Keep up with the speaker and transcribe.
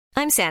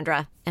I'm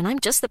Sandra, and I'm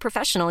just the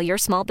professional your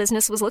small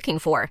business was looking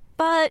for.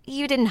 But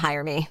you didn't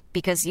hire me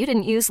because you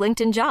didn't use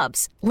LinkedIn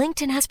Jobs.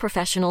 LinkedIn has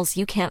professionals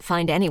you can't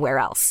find anywhere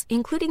else,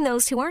 including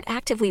those who aren't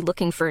actively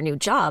looking for a new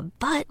job,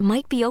 but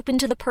might be open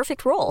to the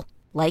perfect role,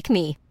 like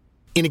me.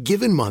 In a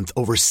given month,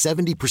 over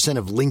 70%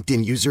 of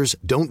LinkedIn users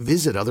don't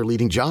visit other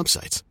leading job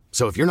sites.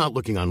 So if you're not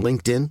looking on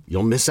LinkedIn,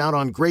 you'll miss out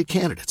on great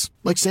candidates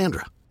like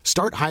Sandra.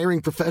 Start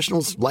hiring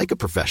professionals like a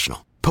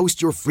professional.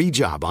 Post your free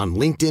job on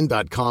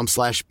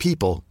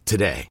linkedin.com/people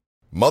today.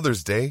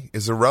 Mother's Day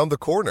is around the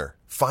corner.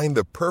 Find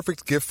the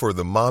perfect gift for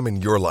the mom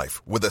in your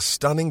life with a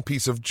stunning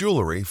piece of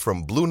jewelry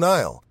from Blue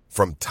Nile.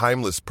 From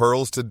timeless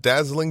pearls to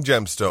dazzling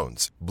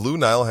gemstones, Blue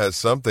Nile has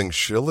something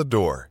she'll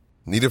adore.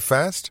 Need it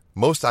fast?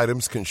 Most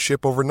items can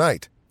ship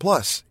overnight.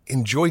 Plus,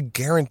 enjoy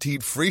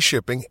guaranteed free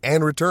shipping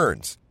and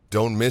returns.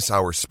 Don't miss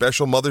our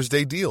special Mother's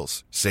Day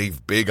deals.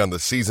 Save big on the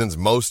season's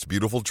most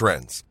beautiful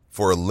trends.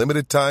 For a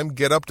limited time,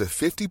 get up to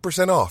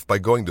 50% off by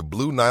going to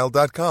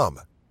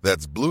BlueNile.com.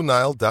 That's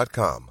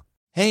BlueNile.com.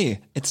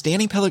 Hey, it's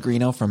Danny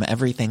Pellegrino from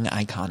Everything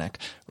Iconic.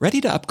 Ready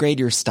to upgrade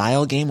your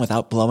style game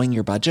without blowing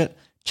your budget?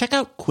 Check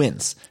out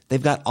Quince. They've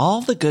got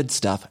all the good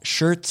stuff,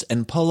 shirts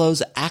and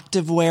polos,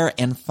 activewear,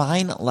 and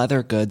fine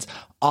leather goods,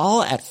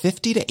 all at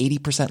 50 to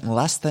 80%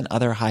 less than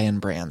other high-end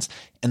brands.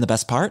 And the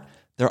best part?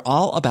 They're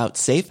all about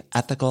safe,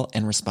 ethical,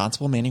 and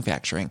responsible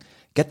manufacturing.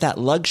 Get that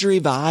luxury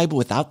vibe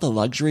without the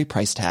luxury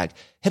price tag.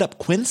 Hit up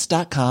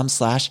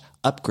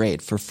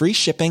quince.com/upgrade for free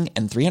shipping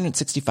and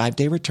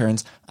 365-day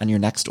returns on your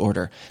next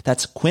order.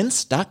 That's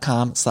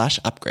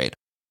quince.com/upgrade.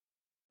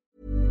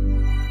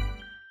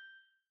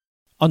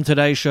 On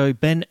today's show,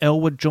 Ben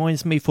Elwood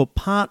joins me for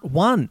part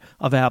 1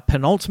 of our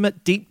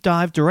penultimate deep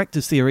dive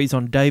director series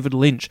on David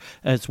Lynch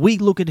as we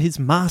look at his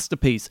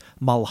masterpiece,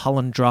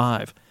 Mulholland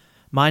Drive.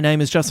 My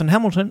name is Justin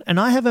Hamilton, and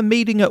I have a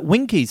meeting at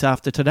Winkies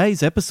after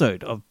today's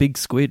episode of Big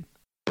Squid.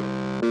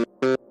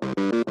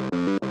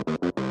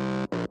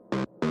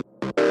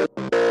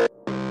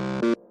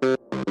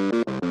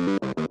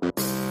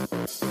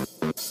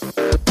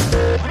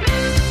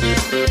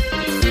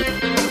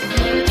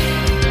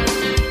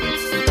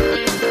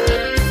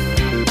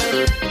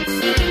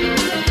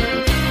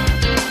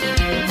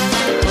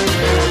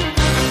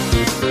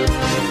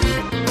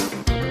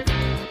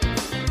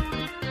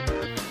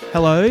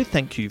 Hello,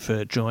 thank you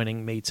for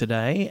joining me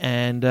today,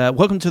 and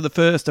welcome to the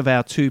first of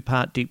our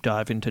 2-part deep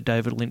dive into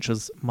David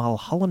Lynch's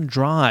Mulholland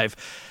Drive.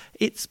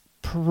 It's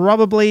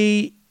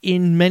probably,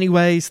 in many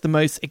ways, the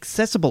most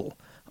accessible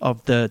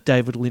of the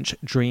David Lynch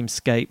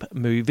dreamscape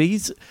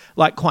movies.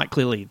 Like, quite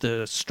clearly,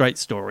 The Straight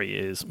Story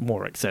is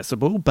more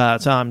accessible,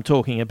 but I'm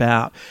talking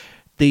about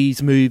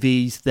these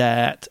movies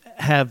that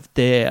have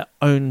their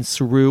own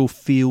surreal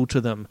feel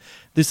to them.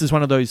 This is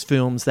one of those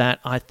films that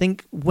I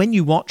think when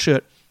you watch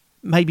it,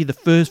 maybe the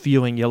first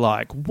viewing you're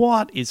like,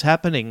 what is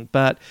happening?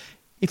 But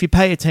if you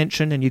pay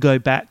attention and you go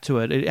back to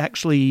it, it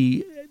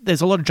actually,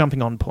 there's a lot of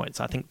jumping on points.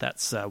 I think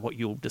that's what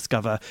you'll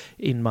discover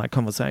in my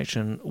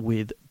conversation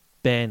with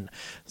Ben.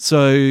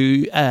 So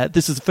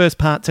this is the first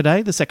part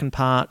today. The second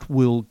part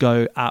will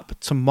go up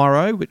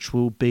tomorrow, that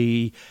will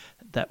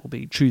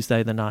be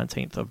Tuesday the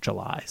 19th of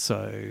July.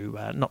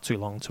 So not too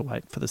long to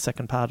wait for the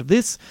second part of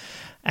this.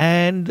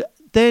 And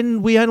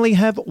then we only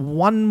have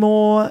one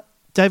more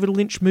David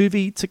Lynch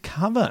movie to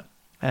cover,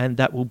 and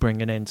that will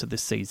bring an end to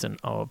this season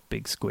of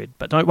Big Squid.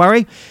 But don't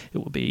worry, it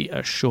will be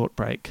a short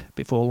break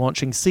before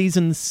launching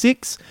Season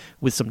 6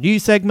 with some new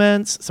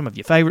segments, some of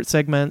your favourite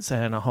segments,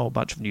 and a whole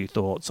bunch of new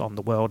thoughts on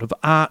the world of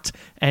art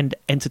and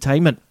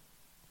entertainment.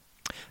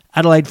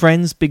 Adelaide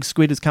friends, Big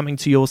Squid is coming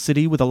to your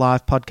city with a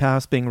live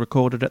podcast being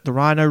recorded at the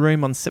Rhino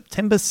Room on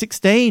September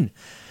 16.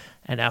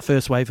 And our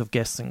first wave of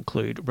guests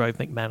include Rove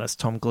McManus,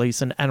 Tom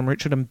Gleeson, Adam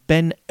Richard and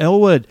Ben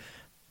Elwood.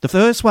 The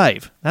first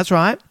wave, that's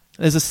right.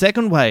 There's a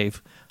second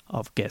wave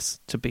of guests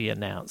to be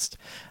announced.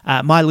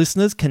 My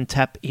listeners can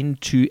tap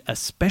into a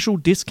special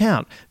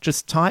discount.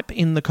 Just type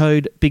in the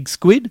code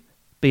BIGSQUID,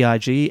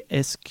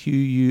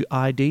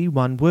 BIGSQUID,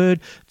 one word,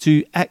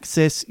 to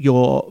access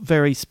your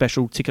very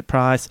special ticket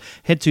price.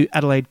 Head to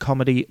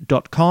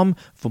adelaidecomedy.com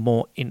for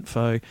more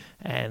info.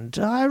 And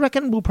I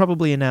reckon we'll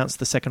probably announce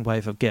the second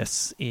wave of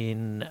guests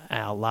in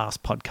our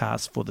last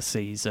podcast for the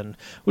season,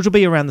 which will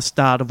be around the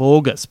start of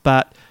August.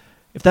 But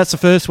if that's the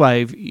first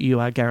wave, you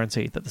are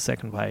guaranteed that the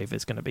second wave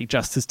is going to be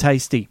just as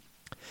tasty.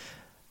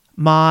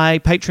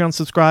 My Patreon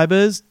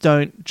subscribers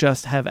don't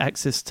just have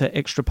access to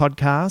extra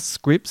podcasts,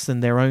 scripts,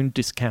 and their own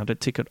discounted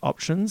ticket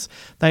options.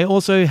 They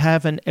also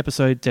have an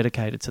episode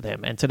dedicated to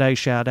them. And today's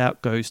shout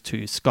out goes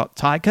to Scott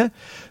Tyker,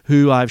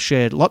 who I've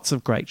shared lots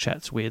of great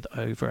chats with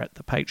over at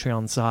the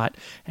Patreon site.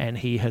 And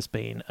he has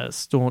been a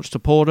staunch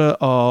supporter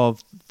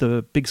of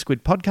the Big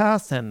Squid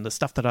podcast and the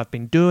stuff that I've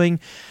been doing.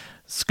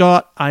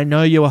 Scott, I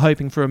know you were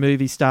hoping for a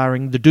movie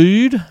starring the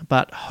dude,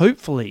 but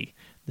hopefully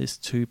this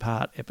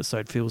 2-part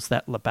episode fills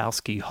that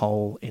Lebowski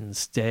hole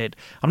instead.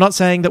 I'm not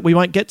saying that we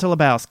won't get to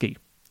Lebowski.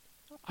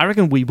 I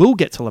reckon we will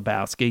get to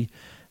Lebowski,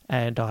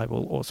 and I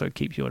will also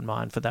keep you in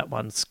mind for that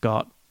one,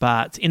 Scott.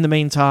 But in the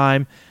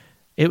meantime,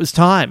 it was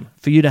time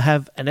for you to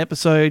have an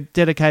episode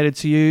dedicated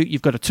to you.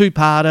 You've got a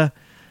two-parter,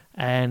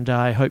 and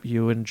I hope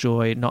you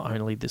enjoy not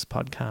only this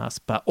podcast,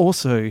 but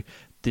also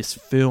this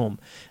film.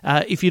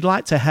 If you'd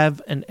like to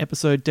have an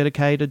episode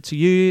dedicated to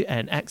you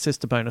and access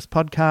to bonus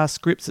podcasts,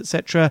 scripts,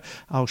 etc.,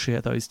 I'll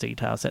share those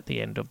details at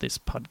the end of this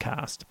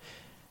podcast.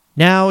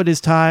 Now it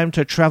is time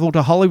to travel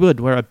to Hollywood,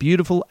 where a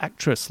beautiful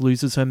actress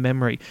loses her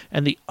memory,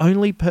 and the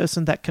only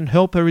person that can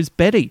help her is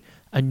Betty,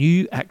 a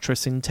new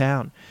actress in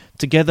town.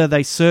 Together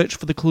they search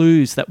for the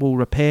clues that will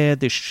repair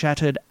this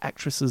shattered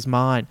actress's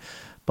mind.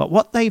 But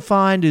what they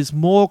find is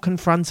more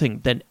confronting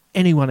than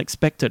anyone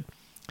expected.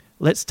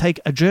 Let's take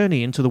a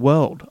journey into the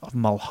world of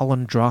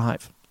Mulholland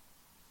Drive.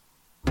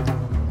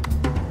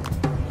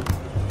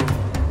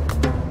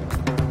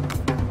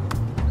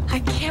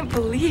 I can't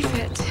believe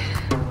it.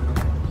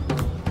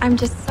 I'm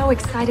just so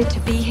excited to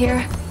be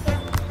here.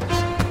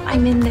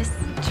 I'm in this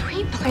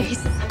dream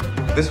place.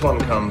 This one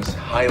comes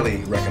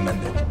highly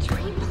recommended.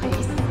 Dream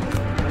place.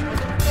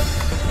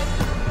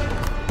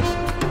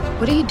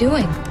 What are you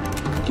doing?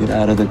 Get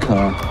out of the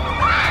car.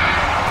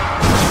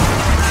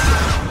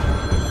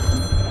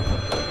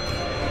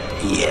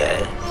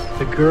 Yeah.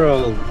 The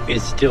girl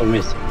is still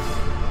missing.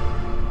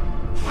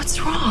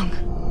 What's wrong?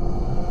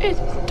 I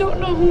just don't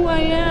know who I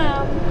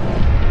am.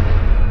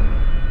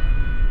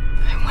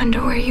 I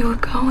wonder where you were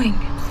going.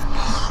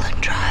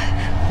 Mulholland Drive.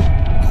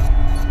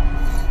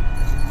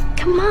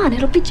 Come on,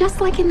 it'll be just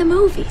like in the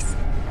movies.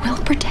 We'll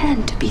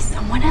pretend to be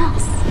someone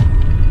else.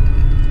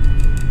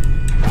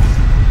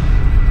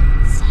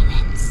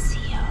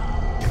 Silencio.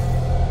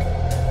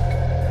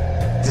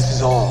 This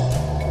is all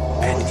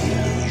an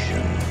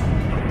illusion.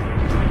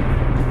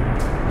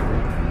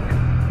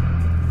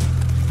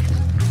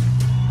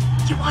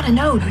 You want to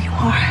know who you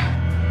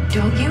are,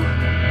 don't you?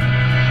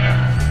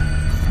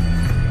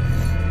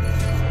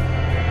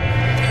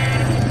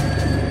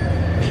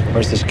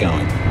 Where's this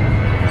going?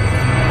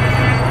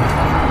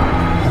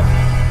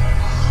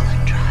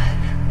 Mulholland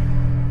Drive.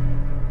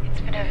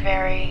 It's been a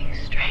very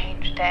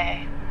strange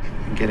day.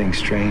 Getting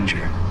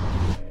stranger.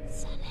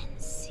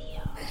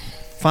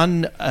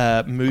 Fun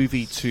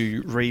movie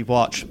to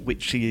rewatch,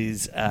 which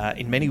is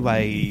in many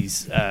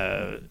ways...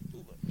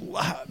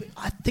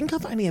 I think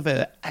I've only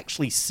ever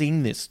actually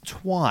seen this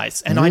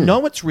twice, and I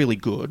know it's really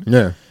good.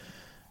 Yeah.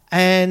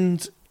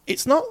 And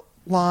it's not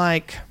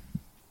like...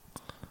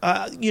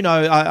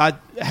 I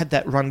had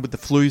that run with the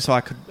flu, so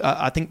I could.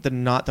 I think the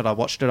night that I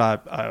watched it,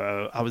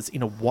 I was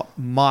in a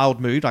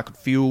mild mood. I could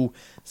feel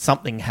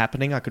something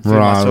happening. I could feel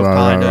myself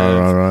kind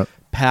of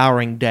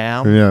powering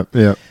down.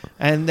 Yeah.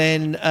 And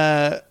then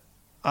I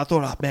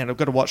thought, oh man, I've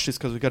got to watch this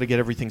because we've got to get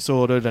everything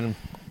sorted. And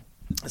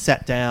I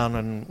sat down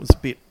and was a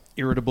bit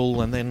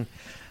irritable, and then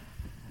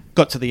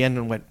got to the end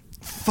and went,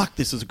 "Fuck,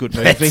 this is a good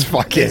movie." It's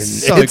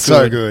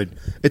so good.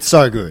 It's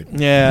so good.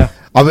 Yeah.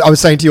 I was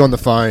saying to you on the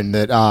phone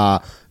that.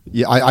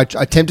 I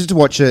attempted to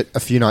watch it a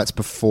few nights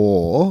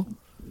before,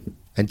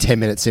 and 10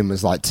 minutes in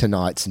was like,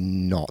 tonight's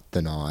not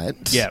the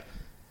night. Yeah.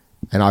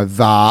 And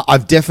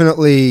I've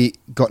definitely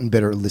gotten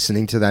better at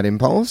listening to that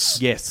impulse.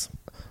 Yes.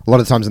 A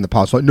lot of times in the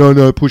past, like,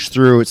 no, push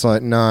through. It's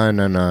like,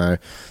 no.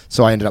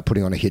 So I ended up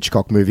putting on a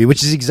Hitchcock movie,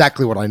 which is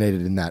exactly what I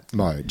needed in that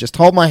mode. Just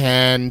hold my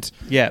hand.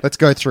 Yeah. Let's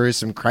go through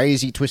some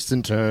crazy twists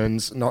and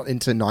turns, not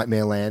into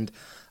nightmare land.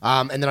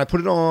 And then I put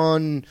it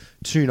on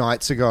 2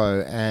 nights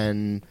ago,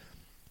 and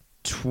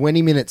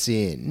 20 minutes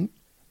in,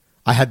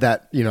 I had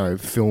that,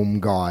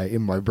 film guy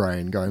in my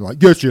brain going like,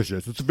 yes,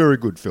 it's a very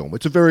good film.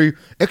 It's a very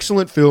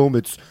excellent film.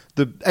 It's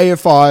the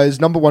AFI's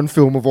 #1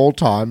 film of all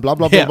time, blah,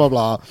 blah, blah, blah,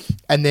 blah.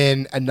 And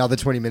then another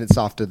 20 minutes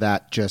after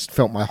that, just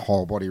felt my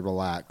whole body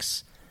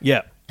relax.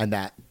 Yeah. And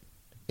that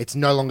it's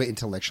no longer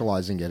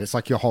intellectualizing it. It's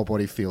like your whole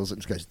body feels it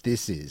and goes,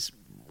 this is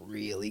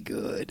really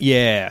good.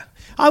 Yeah.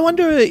 I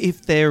wonder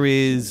if there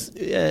is,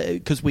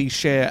 because we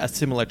share a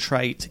similar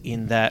trait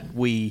in that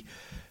we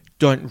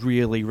don't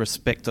really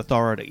respect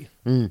authority.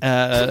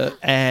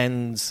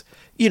 And,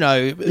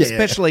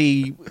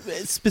 especially,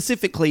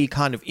 specifically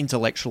kind of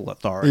intellectual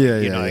authority.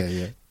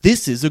 Yeah.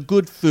 This is a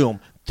good film.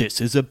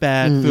 This is a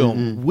bad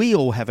film. We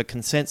all have a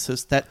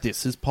consensus that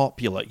this is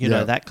popular,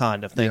 that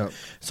kind of thing. Yeah.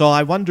 So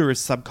I wonder if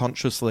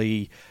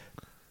subconsciously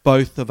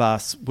both of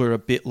us were a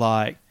bit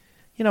like,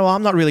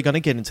 I'm not really going to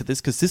get into this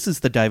because this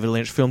is the David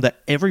Lynch film that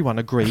everyone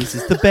agrees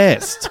is the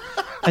best.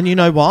 And you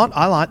know what?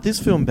 I like this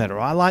film better.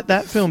 I like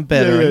that film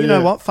better. And you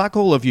know what? Fuck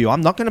all of you. I'm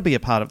not going to be a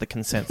part of the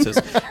consensus.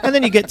 And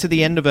then you get to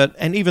the end of it,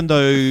 and even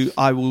though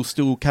I will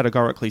still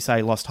categorically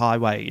say Lost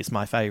Highway is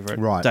my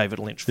favourite David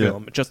Lynch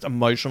film, just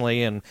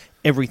emotionally and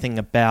everything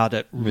about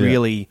it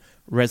really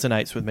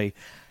resonates with me.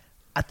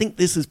 I think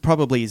this is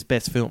probably his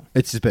best film.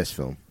 It's his best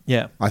film.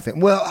 Yeah. I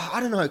think. Well,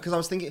 I don't know, because I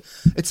was thinking,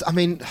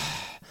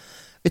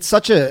 it's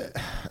such a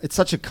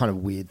kind of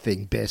weird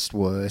thing, best,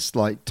 worst,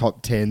 like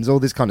top 10s, all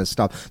this kind of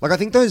stuff. Like, I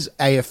think those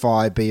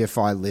AFI,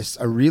 BFI lists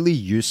are really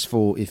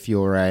useful if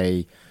you're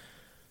a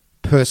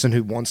person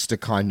who wants to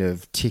kind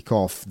of tick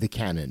off the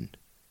canon.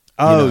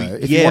 Oh,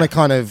 if yeah. you want to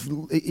kind of,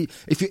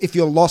 if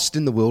you're lost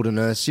in the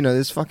wilderness,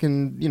 there's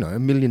fucking, a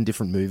million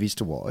different movies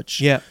to watch.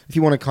 Yeah. If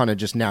you want to kind of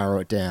just narrow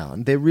it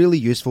down, they're really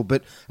useful,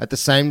 but at the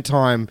same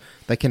time,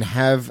 they can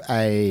have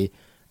a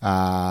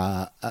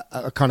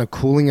kind of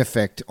cooling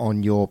effect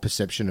on your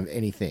perception of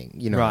anything.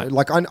 Right.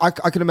 Like I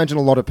can imagine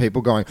a lot of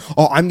people going,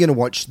 "Oh, I'm going to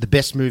watch the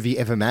best movie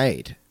ever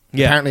made."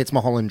 Yeah. Apparently, it's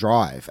Mulholland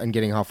Drive, and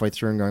getting halfway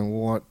through and going,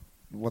 "What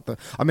the?"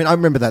 I mean, I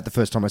remember that the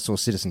first time I saw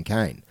Citizen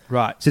Kane.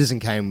 Right. Citizen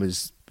Kane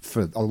was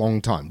for a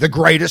long time the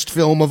greatest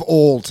film of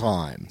all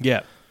time.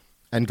 Yeah.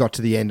 And got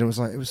to the end and was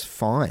like, it was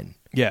fine.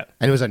 Yeah.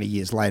 And it was only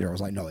years later I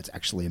was like, no, it's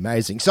actually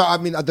amazing. So, I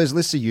mean, those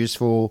lists are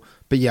useful,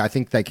 but yeah, I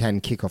think they can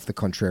kick off the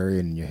contrarian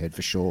in your head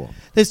for sure.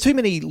 There's too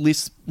many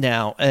lists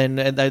now, and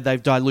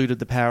they've diluted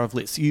the power of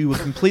lists. You were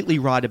completely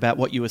right about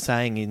what you were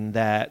saying in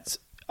that,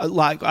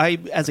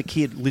 as a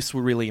kid, lists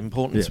were really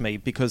important to me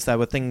because they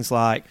were things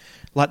like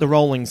the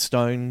Rolling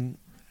Stone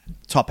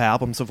top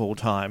albums of all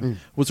time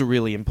was a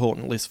really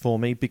important list for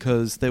me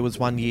because there was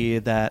one year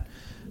that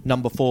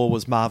number 4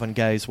 was Marvin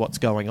Gaye's What's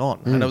Going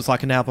On. And it was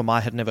like an album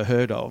I had never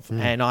heard of.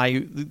 And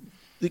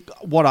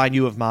what I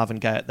knew of Marvin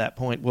Gaye at that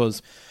point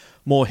was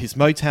more his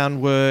Motown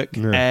work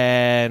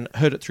and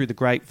Heard It Through the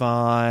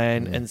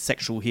Grapevine and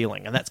Sexual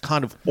Healing. And that's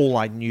kind of all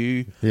I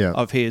knew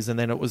of his. And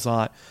then it was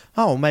like,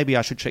 oh, maybe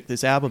I should check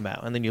this album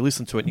out. And then you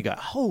listen to it and you go,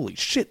 holy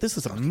shit, this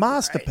is a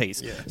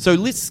masterpiece. Yeah. So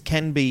lists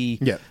can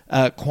be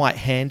quite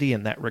handy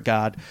in that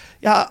regard.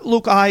 Yeah,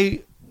 look,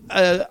 I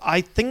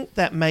think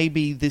that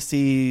maybe this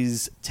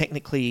is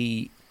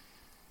technically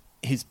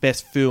his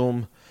best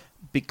film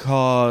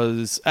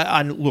because,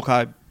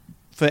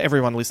 for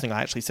everyone listening,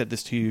 I actually said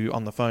this to you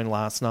on the phone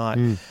last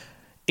night.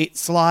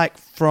 It's like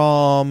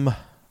from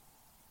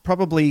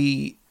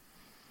probably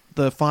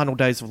the final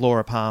days of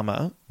Laura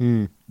Palmer,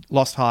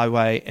 Lost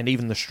Highway, and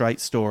even The Straight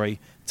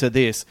Story to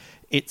this.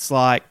 It's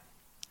like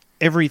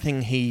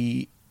everything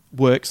he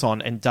works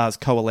on and does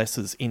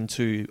coalesces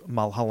into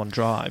Mulholland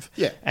Drive.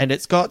 Yeah. And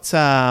it's got,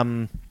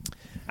 and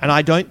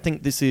I don't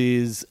think this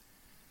is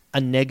a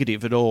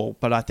negative at all,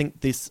 but I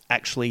think this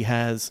actually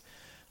has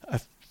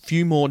a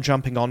few more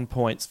jumping on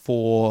points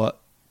for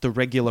the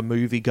regular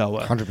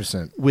moviegoer.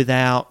 100%.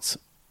 Without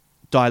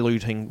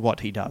diluting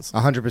what he does.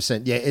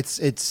 100%. Yeah,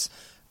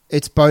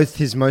 it's both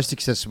his most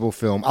accessible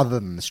film, other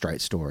than The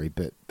Straight Story,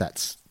 but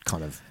that's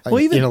kind of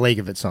in a league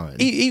of its own.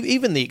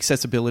 Even the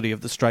accessibility of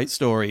The Straight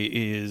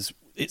Story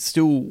it's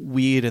still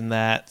weird in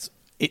that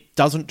it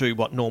doesn't do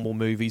what normal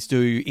movies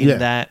do in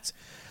that,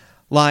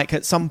 like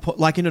at some point,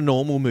 like in a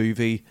normal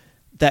movie,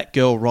 that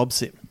girl robs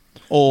him.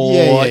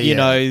 Or,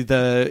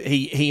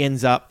 he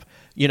ends up,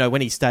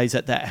 when he stays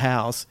at that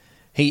house,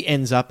 he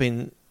ends up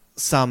in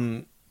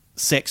some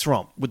sex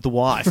romp with the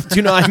wife. Do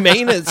you know what I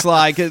mean? It's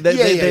like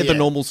they're the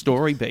normal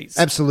story beats.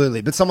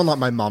 Absolutely. But someone like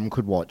my mum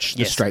could watch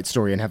The Straight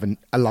Story and have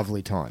a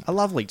lovely time. A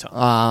lovely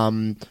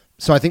time.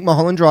 So I think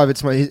Mulholland Drive,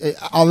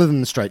 other than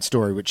The Straight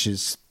Story, which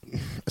is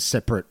a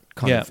separate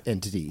kind of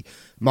entity,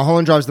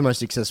 Mulholland Drive is the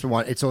most accessible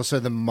one. It's also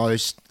the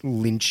most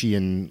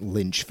Lynchian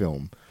Lynch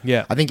film.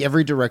 Yeah. I think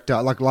every director,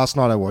 like last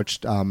night I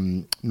watched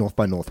North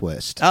by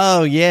Northwest.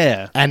 Oh,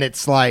 yeah. And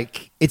it's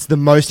like, it's the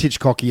most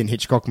Hitchcockian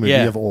Hitchcock movie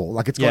of all.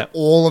 Like it's got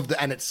all of the,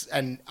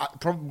 and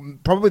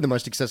probably the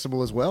most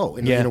accessible as well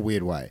in a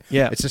weird way.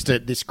 Yeah. It's just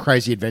this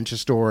crazy adventure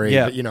story.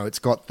 But, it's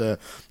got the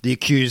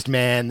accused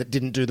man that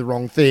didn't do the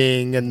wrong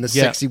thing and the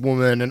sexy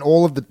woman and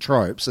all of the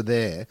tropes are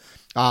there.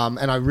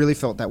 And I really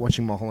felt that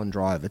watching Mulholland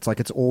Drive. It's like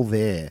it's all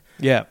there.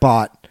 Yeah.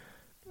 But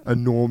a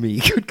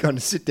normie could kind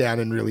of sit down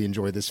and really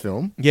enjoy this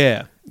film.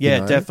 Yeah.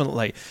 Yeah,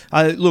 definitely.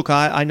 Look,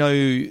 I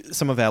know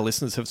some of our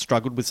listeners have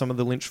struggled with some of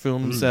the Lynch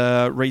films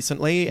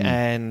recently,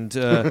 and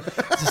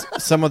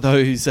some of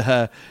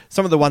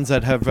the ones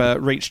that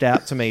have reached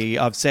out to me,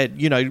 I've said,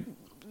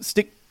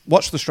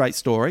 watch The Straight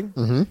Story.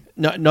 Mm-hmm.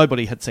 No,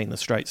 nobody had seen The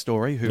Straight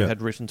Story who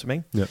had written to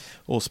me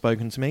or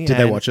spoken to me. Did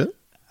they watch it?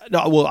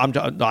 No, well, I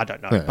don't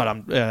know,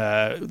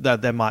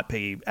 but there might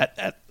be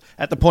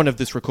at the point of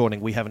this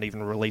recording, we haven't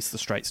even released The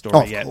Straight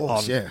Story yet.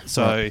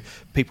 So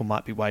people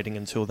might be waiting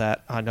until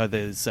that. I know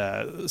there's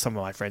some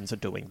of my friends are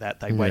doing that.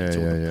 They wait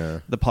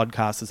till the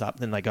podcast is up,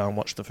 then they go and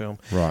watch the film.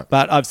 Right.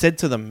 But I've said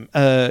to them,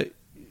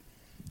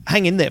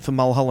 hang in there for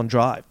Mulholland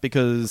Drive,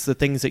 because the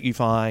things that you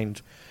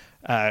find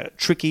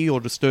tricky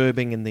or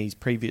disturbing in these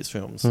previous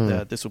films,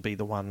 this will be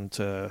the one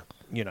to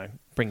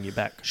bring you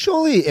back.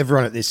 Surely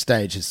everyone at this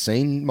stage has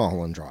seen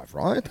Mulholland Drive,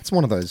 right? It's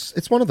one of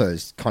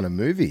those kind of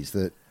movies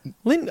that.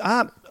 Lynn,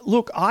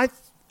 look,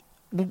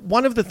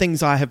 one of the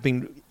things I have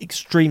been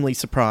extremely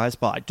surprised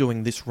by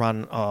doing this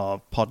run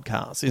of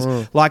podcasts is,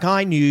 like,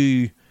 I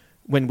knew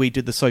when we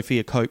did the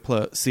Sofia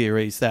Coppola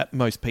series that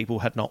most people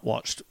had not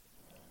watched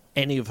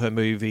any of her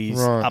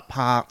movies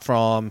apart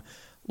from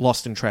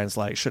Lost in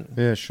Translation.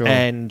 Yeah, sure.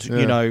 And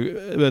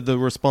the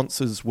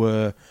responses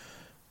were,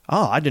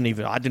 "Oh, I didn't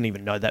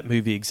even know that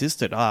movie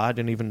existed. Oh, I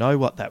didn't even know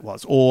what that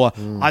was." Or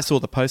I saw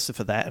the poster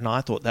for that and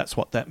I thought that's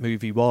what that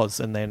movie was,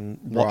 and then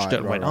watched it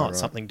and went, "Oh, it's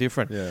something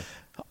different." Yeah.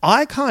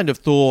 I kind of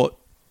thought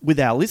with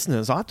our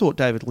listeners, I thought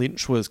David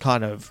Lynch was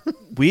kind of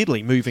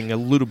weirdly moving a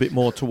little bit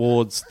more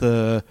towards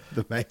the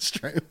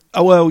mainstream.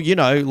 Oh,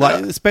 well,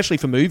 like especially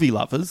for movie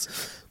lovers.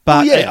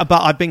 But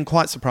but I've been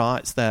quite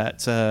surprised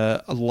that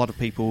a lot of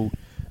people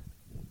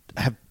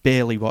have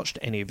barely watched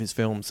any of his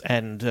films,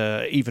 and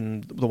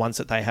even the ones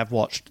that they have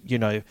watched,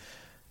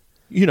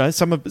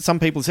 some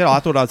people said, I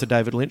thought I was a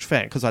David Lynch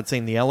fan because I'd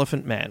seen The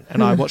Elephant Man,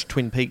 and I watched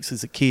Twin Peaks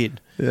as a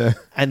kid. Yeah.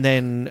 And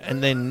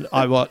then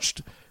I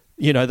watched,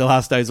 The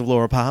Last Days of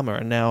Laura Palmer,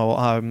 and now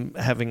I'm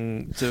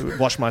having to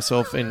wash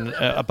myself in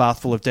a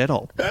bath full of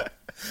Dettol.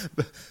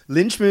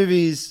 Lynch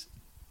movies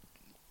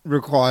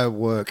require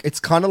work. It's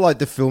kind of like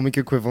the filmic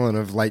equivalent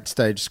of late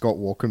stage Scott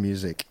Walker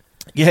music.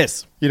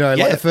 Yes.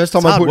 Like the first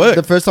time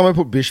I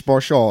put Bish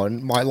Bosh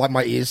on,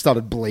 my ears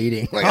started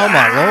bleeding. Like, oh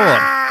my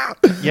Lord.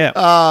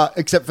 Yeah.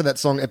 Except for that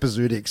song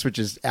Epizootics, which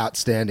is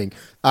outstanding.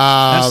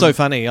 That's so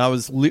funny. I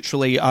was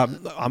literally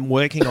I'm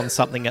working on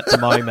something at the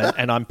moment,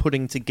 and I'm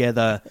putting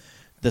together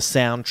the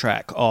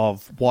soundtrack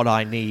of what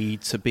I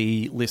need to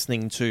be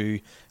listening to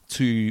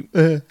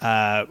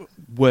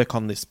work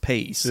on this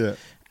piece. Yeah.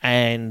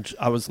 And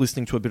I was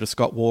listening to a bit of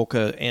Scott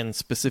Walker, and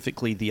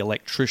specifically The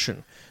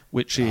Electrician,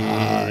 which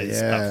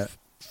is a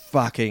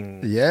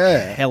fucking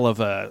hell of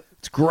a...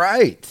 It's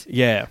great.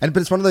 Yeah. But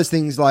it's one of those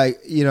things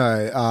like,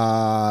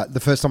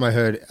 the first time I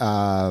heard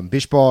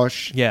Bish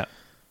Bosh... Yeah.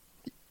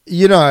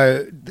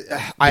 The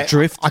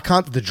Drift.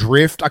 The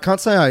Drift. I can't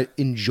say I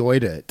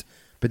enjoyed it,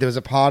 but there was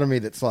a part of me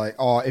that's like,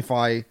 oh, if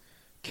I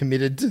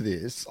committed to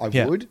this, I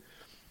would.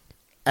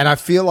 And I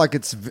feel like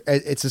it's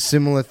a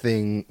similar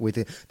thing with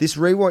it. This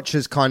rewatch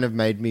has kind of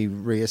made me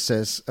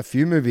reassess a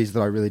few movies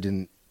that I really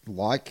didn't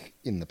like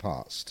in the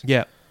past.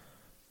 Yeah.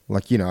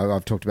 Like,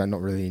 I've talked about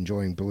not really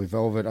enjoying Blue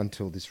Velvet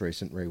until this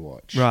recent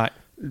rewatch. Right.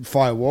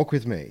 Fire Walk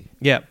with Me.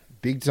 Yeah.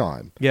 Big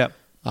time. Yeah.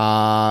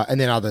 And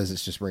then others,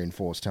 it's just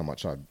reinforced how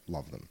much I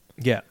love them.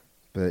 Yeah.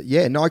 But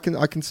yeah, no, I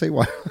can see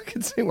why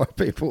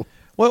people.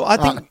 Well, I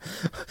think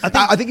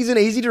he's an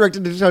easy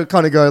director to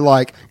kind of go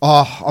like,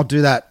 oh, I'll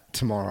do that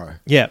tomorrow.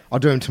 Yeah. I'll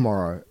do him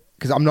tomorrow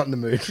because I'm not in the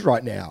mood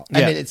right now. And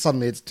Yeah. then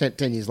it's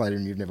 10 years later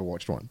and you've never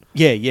watched one.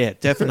 Yeah,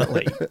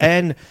 definitely.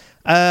 And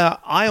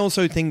I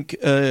also think,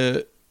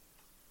 one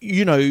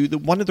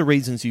of the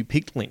reasons you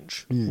picked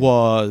Lynch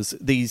was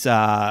these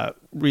are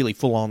really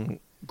full-on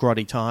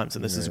grotty times,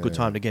 and this is a good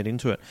time to get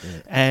into it.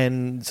 Yeah.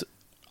 And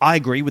I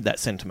agree with that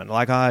sentiment.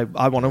 Like, I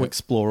want to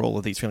explore all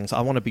of these feelings.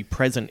 I want to be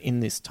present in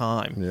this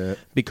time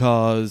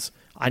because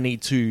I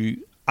need to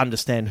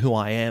understand who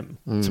I am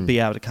to be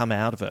able to come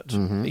out of it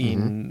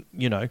in,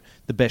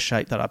 the best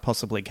shape that I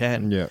possibly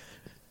can. Yeah.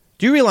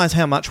 Do you realise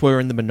how much we're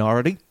in the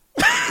minority?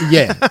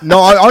 Yeah.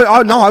 No,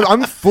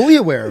 I'm fully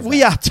aware of that.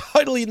 We are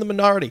totally in the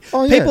minority.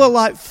 Oh, yeah. People are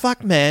like,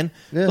 fuck, man.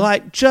 Yeah.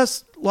 Like,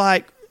 just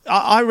like...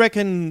 I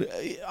reckon,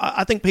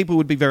 I think people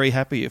would be very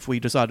happy if we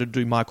decided to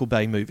do Michael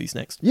Bay movies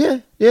next. Yeah.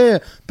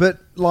 But,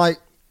 like,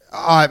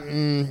 I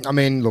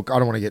mean, look, I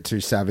don't want to get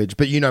too savage,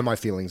 but my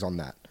feelings on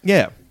that.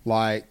 Yeah.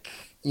 Like,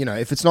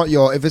 if it's not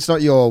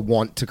your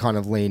want to kind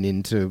of lean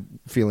into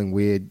feeling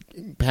weird,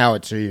 power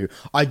to you.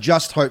 I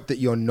just hope that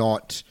you're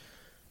not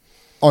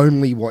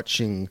only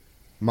watching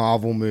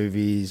Marvel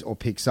movies or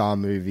Pixar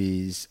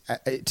movies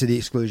to the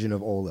exclusion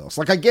of all else.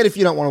 Like, I get if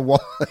you don't want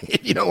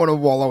to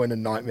wallow in a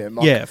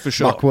nightmare for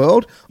sure. muck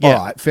world. Yeah.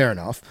 All right, fair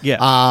enough.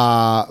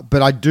 Yeah.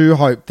 But I do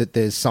hope that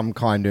there's some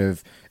kind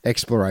of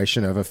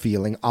exploration of a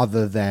feeling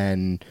other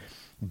than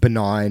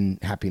benign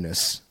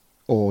happiness.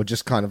 Or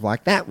just kind of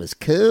like, that was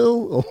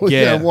cool,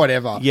 or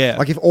whatever. Yeah.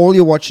 Like, if all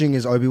you're watching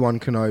is Obi-Wan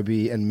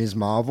Kenobi and Ms.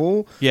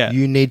 Marvel,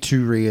 you need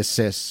to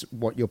reassess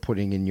what you're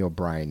putting in your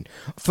brain.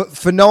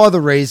 For no other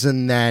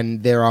reason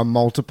than there are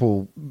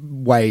multiple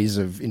ways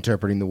of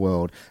interpreting the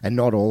world, and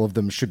not all of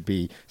them should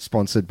be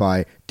sponsored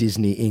by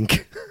Disney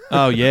Inc.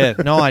 Oh, yeah.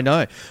 No, I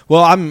know.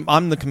 Well,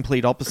 I'm the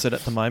complete opposite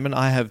at the moment.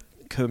 I have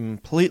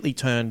completely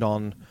turned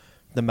on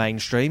the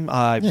mainstream.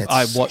 I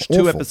watched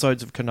awful. 2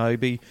 episodes of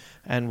Kenobi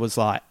and was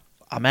like,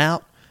 I'm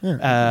out.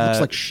 Yeah,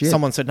 looks like shit.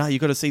 Someone said, no, you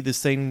got to see this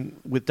scene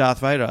with Darth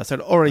Vader. I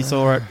said, already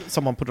saw it.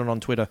 Someone put it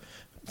on Twitter.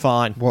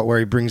 Fine. What, where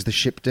he brings the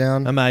ship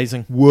down?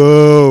 Amazing.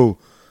 Whoa.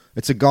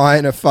 It's a guy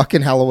in a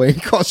fucking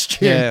Halloween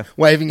costume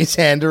waving his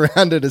hand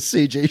around at a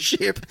CG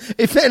ship.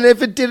 If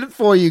it did it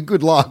for you,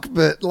 good luck.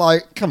 But,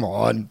 like, come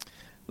on.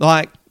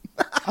 Like,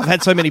 I've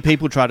had so many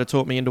people try to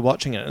talk me into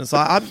watching it. And it's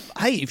like,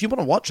 hey, if you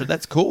want to watch it,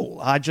 that's cool.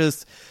 I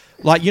just...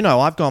 Like,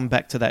 I've gone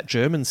back to that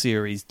German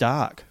series,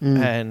 Dark,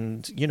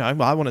 and,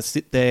 I want to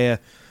sit there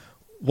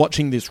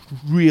watching this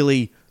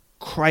really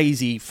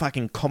crazy,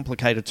 fucking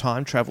complicated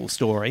time travel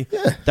story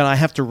that I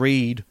have to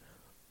read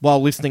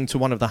while listening to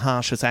one of the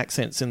harshest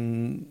accents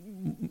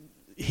in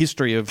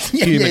history of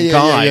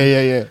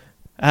humankind.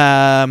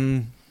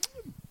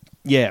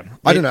 Yeah.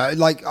 I don't know.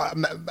 Like,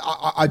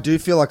 I do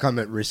feel like I'm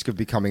at risk of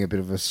becoming a bit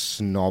of a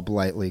snob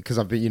lately because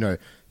I've been,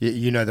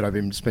 you know that I've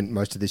been spent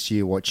most of this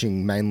year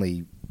watching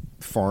mainly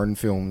foreign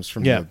films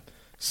from the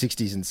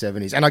 60s and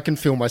 70s, and I can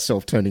feel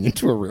myself turning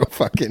into a real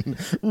fucking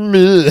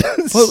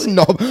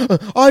snob.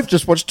 I've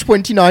just watched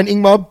 29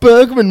 Ingmar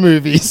Bergman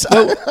movies.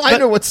 I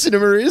know what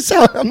cinema is.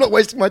 I'm not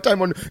wasting my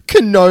time on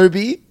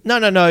Kenobi.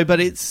 No,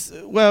 but it's...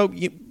 Well,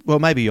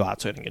 maybe you are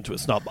turning into a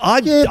snob.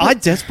 I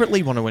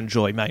desperately want to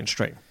enjoy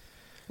mainstream.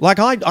 Like,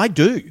 I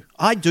do.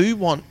 I do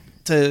want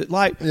to...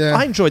 Like,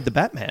 I enjoyed The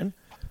Batman.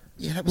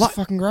 Yeah, that was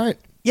fucking great.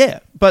 Yeah,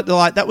 but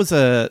like that was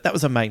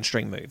a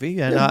mainstream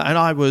movie, and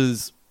I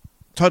was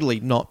totally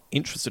not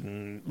interested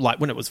in, like,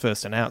 when it was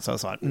first announced. I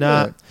was like,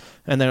 nah,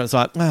 and then it was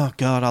like, oh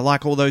god, I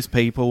like all those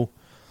people.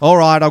 All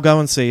right, I'll go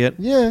and see it.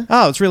 Yeah.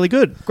 Oh, it's really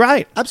good.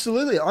 Great.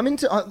 Absolutely.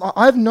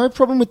 I have no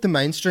problem with the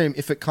mainstream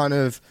if it kind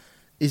of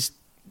is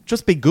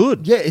just be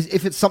good. Yeah,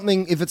 if it's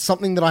something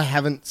that I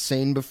haven't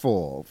seen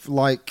before,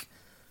 like.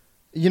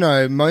 You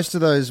know, most of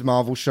those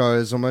Marvel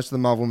shows or most of the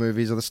Marvel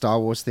movies or the Star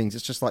Wars things,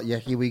 it's just like, yeah,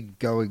 here we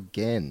go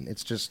again.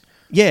 It's just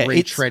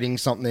retreading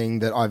something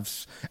that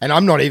and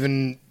I'm not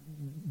even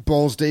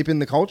balls deep in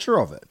the culture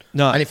of it.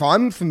 No. And if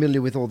I'm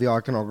familiar with all the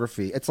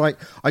iconography, it's like,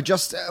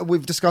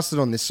 we've discussed it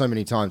on this so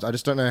many times. I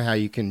just don't know how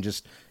you can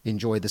just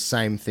enjoy the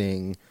same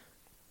thing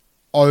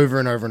over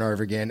and over and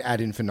over again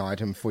ad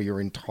infinitum for your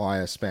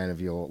entire span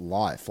of your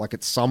life. Like,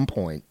 at some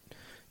point,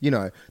 you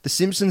know, The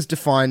Simpsons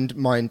defined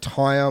my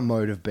entire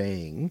mode of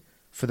being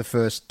for the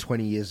first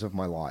 20 years of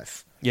my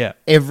life. Yeah.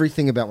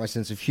 Everything about my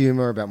sense of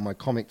humor, about my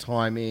comic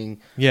timing,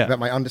 yeah. about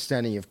my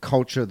understanding of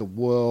culture, the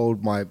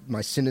world, my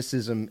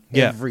cynicism,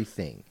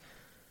 everything.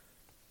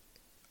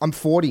 I'm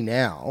 40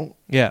 now.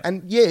 Yeah.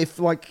 And yeah, if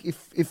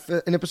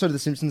an episode of The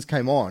Simpsons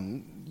came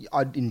on,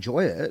 I'd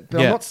enjoy it.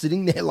 But I'm not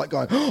sitting there like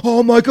going,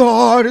 oh my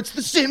God, it's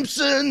The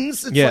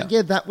Simpsons. It's like,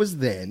 yeah, that was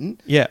then.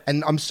 Yeah.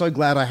 And I'm so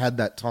glad I had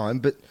that time.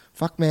 But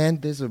fuck,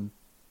 man, there's a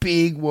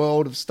big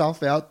world of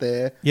stuff out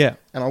there. Yeah.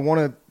 And I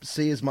want to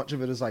see as much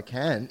of it as I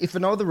can, if for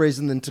no other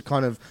reason than to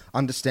kind of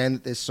understand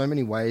that there's so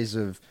many ways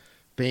of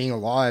being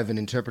alive and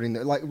interpreting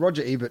that. Like,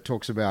 Roger Ebert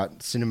talks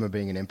about cinema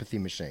being an empathy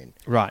machine.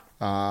 Right.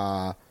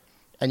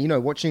 And, you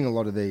know, watching a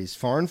lot of these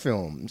foreign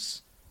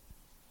films,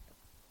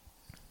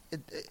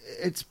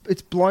 it's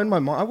blown my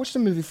mind. I watched a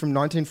movie from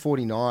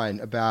 1949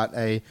 about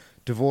a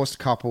divorced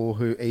couple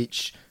who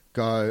each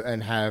go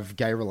and have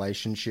gay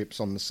relationships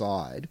on the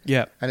side.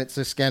 Yeah. And it's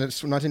a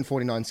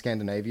 1949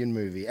 Scandinavian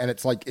movie. And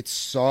it's like, it's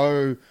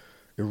so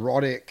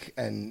erotic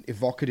and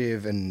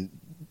evocative and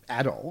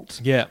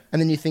adult. Yeah.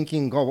 And then you're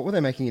thinking, God, what were they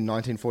making in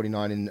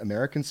 1949 in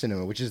American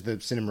cinema, which is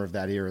the cinema of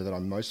that era that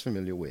I'm most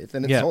familiar with.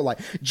 And it's all like,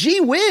 gee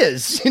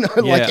whiz, you know,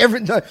 like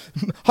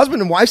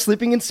husband and wife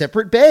sleeping in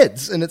separate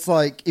beds. And it's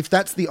like, if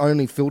that's the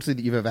only filter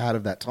that you've ever had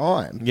of that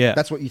time,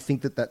 that's what you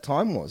think that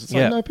time was. It's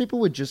like, no, people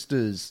were just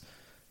as,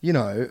 you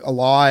know,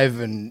 alive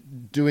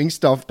and doing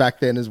stuff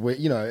back then as we,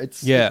 you know,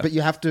 it's, but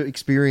you have to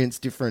experience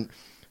different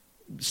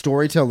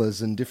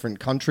storytellers in different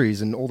countries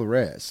and all the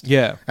rest.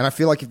 Yeah. And I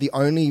feel like if the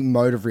only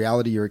mode of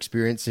reality you're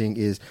experiencing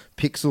is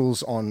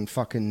pixels on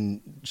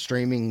fucking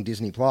streaming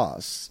Disney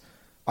Plus,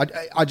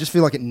 I just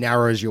feel like it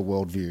narrows your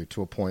worldview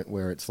to a point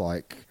where it's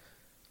like,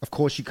 of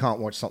course you can't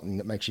watch something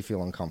that makes you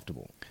feel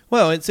uncomfortable.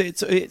 Well,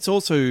 it's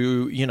also,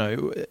 you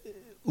know,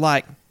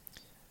 like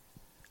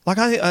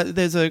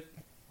there's a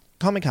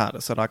comic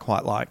artist that I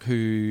quite like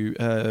who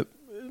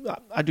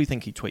I do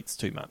think he tweets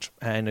too much,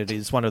 and it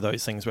is one of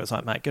those things where it's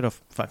like, mate, get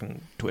off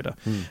fucking Twitter.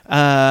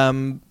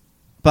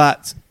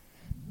 But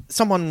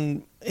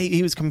someone,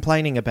 he was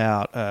complaining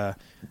about a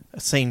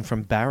scene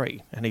from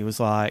Barry, and he was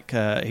like,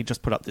 he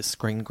just put up this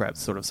screen grab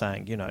sort of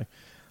saying, you know,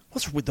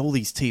 what's with all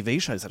these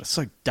TV shows that are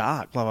so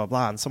dark, blah, blah,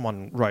 blah. And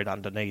someone wrote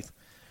underneath,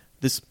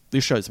 this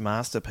show's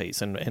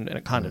masterpiece, and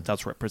it kind of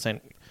does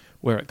represent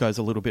where it goes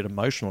a little bit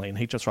emotionally. And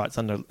he just writes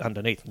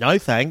underneath, no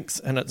thanks.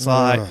 And it's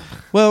like,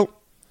 well,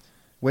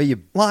 where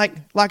you like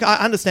I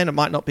understand it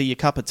might not be your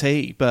cup of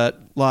tea, but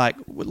like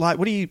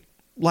what are you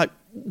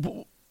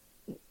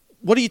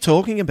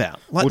talking about?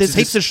 Like, there's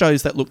heaps of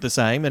shows that look the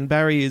same, and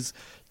Barry is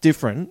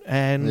different,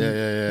 and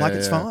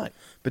it's fine.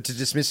 But to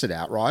dismiss it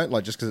outright,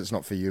 like, just because it's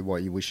not for you,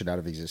 what, you wish it out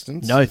of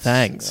existence? No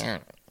thanks.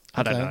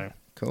 I don't know.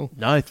 Cool.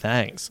 No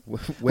thanks.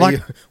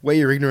 Wear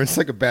your ignorance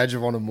like a badge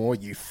of honor more,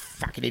 you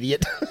fucking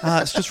idiot.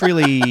 It's just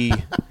really...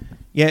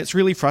 Yeah, it's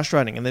really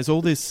frustrating. And there's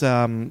all this...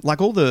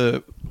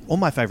 all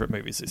my favourite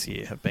movies this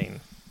year have been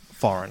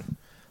foreign.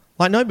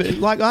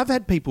 I've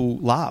had people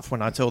laugh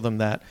when I tell them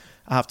that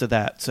after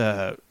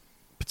that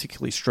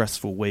particularly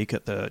stressful week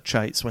at the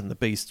Chase when the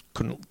Beast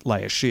couldn't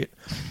lay a shit,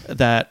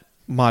 that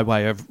my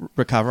way of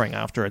recovering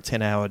after a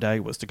 10-hour day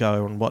was to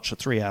go and watch a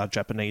 3-hour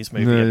Japanese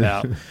movie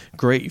about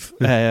grief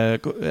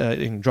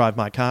and drive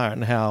my car,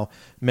 and how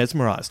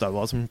mesmerised I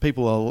was. And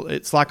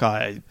it's like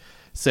I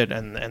said,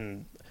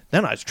 and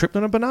then I tripped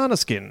on a banana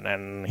skin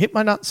and hit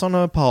my nuts on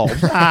a pole.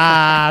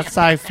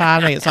 So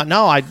funny. It's like,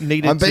 no, I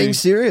needed to... I'm being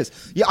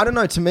serious. Yeah, I don't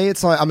know. To me,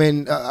 it's like, I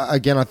mean,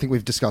 again, I think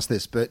we've discussed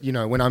this, but, you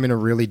know, when I'm in a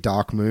really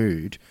dark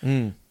mood,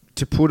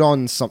 to put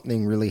on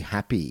something really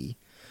happy...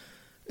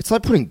 It's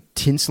like putting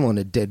tinsel on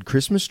a dead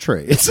Christmas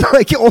tree. It's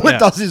like all it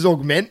does is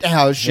augment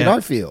how shit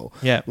I feel.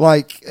 Yeah.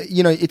 Like,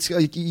 it's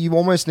you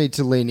almost need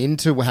to lean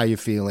into how you're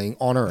feeling,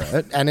 honor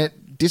it, and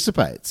it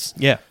dissipates.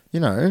 Yeah.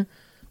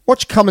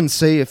 Watch Come and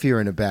See if you're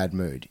in a bad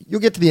mood.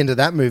 You'll get to the end of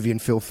that movie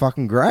and feel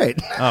fucking great.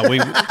 Oh,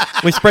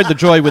 we spread the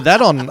joy with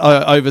that on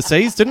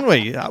overseas, didn't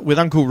we? With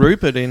Uncle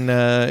Rupert in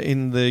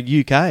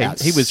the UK.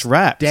 He was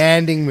wrapped.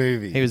 Outstanding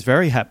movie. He was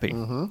very happy.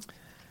 Mm-hmm.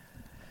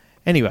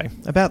 Anyway,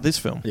 about this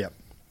film. Yep.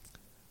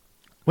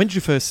 When did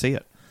you first see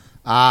it?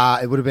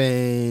 It would have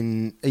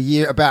been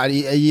about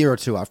a year or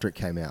two after it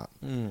came out.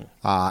 And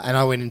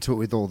I went into it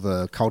with all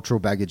the cultural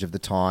baggage of the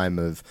time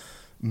of...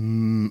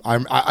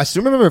 I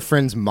still remember a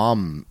friend's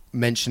mum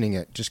mentioning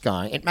it, just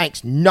going, it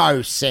makes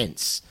no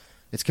sense.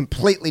 It's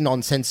completely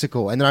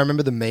nonsensical. And then I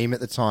remember the meme at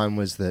the time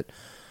was that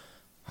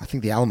I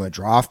think the Alamo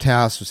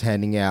Drafthouse was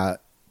handing out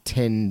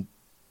 10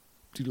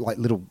 like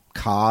little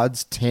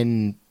cards,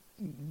 10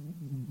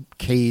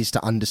 keys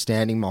to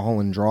understanding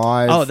Mulholland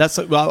Drive. Oh, that's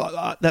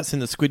in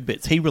the Squid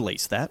Bits. He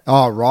released that.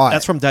 Oh, right.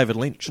 That's from David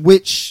Lynch,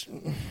 which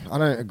I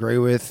don't agree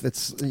with.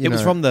 It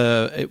was from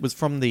the.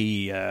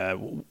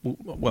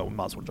 Well, we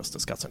might as well just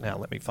discuss it now.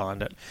 Let me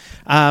find it.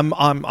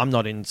 I'm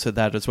not into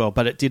that as well,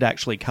 but it did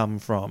actually come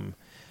from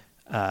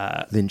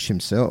Lynch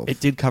himself.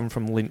 It did come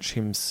from Lynch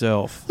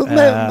himself. Look,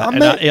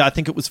 I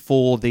think it was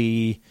for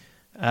the.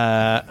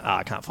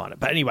 I can't find it,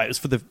 but anyway,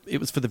 it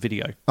was for the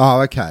video.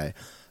 Oh, okay.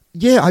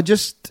 Yeah,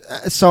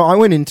 so I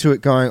went into it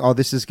going, oh,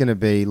 this is going to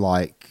be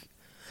like,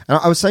 and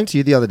I was saying to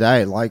you the other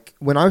day, like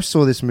when I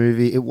saw this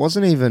movie, it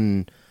wasn't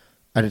even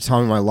at a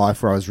time in my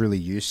life where I was really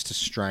used to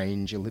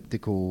strange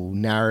elliptical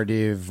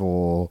narrative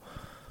or,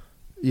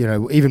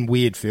 even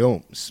weird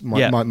films.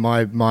 My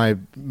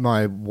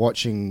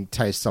watching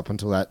tastes up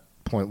until that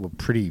point were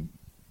pretty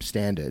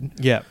standard.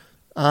 Yeah.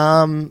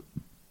 And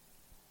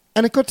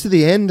it got to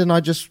the end and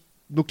I just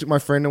looked at my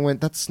friend and went,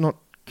 that's not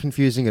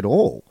confusing at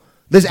all.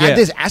 There's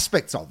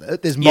aspects of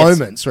it. There's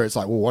moments where it's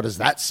like, well, what does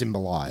that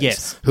symbolize?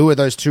 Yes. Who are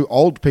those two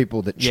old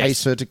people that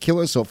chase her to kill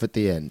herself at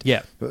the end?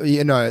 Yeah. But,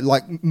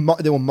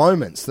 there were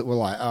moments that were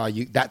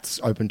like, that's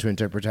open to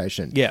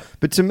interpretation. Yeah.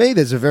 But to me,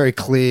 there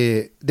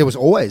was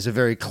always a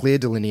very clear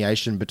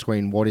delineation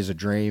between what is a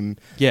dream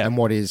and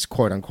what is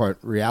quote unquote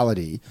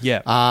reality.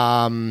 Yeah.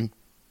 I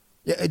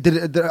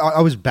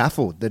was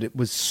baffled that it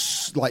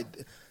was like...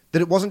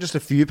 that it wasn't just a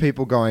few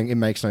people going, it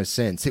makes no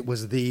sense. It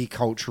was the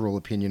cultural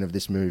opinion of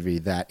this movie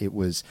that it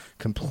was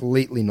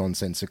completely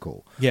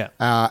nonsensical. Yeah.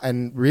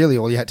 And really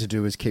all you had to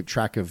do was keep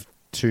track of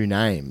two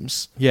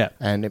names. Yeah.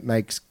 And it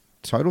makes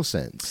total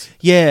sense.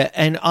 Yeah,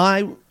 and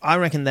I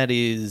reckon that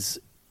is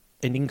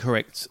an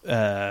incorrect,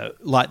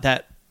 like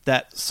that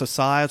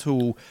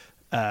societal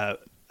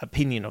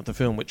opinion of the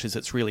film, which is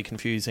it's really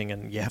confusing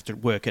and you have to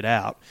work it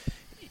out,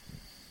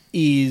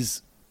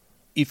 is...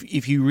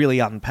 If you really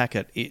unpack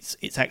it,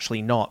 it's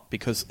actually not,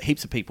 because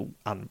heaps of people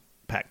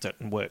unpacked it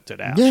and worked it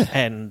out. Yeah.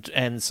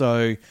 And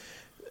so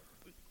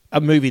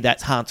a movie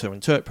that's hard to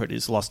interpret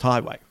is Lost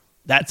Highway.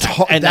 That's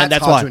hard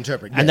to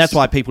interpret, and that's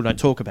why people don't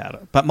talk about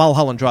it. But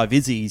Mulholland Drive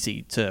is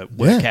easy to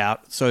work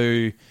out.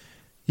 So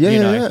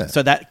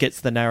so that gets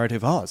the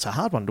narrative. Oh, it's a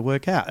hard one to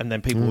work out, and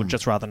then people would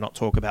just rather not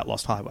talk about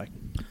Lost Highway.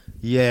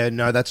 Yeah,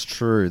 no, that's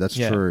true. That's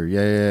true.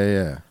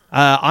 Yeah.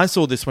 I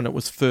saw this when it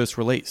was first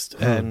released,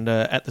 and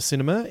at the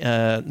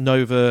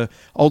cinema,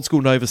 old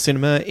school Nova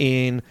Cinema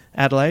in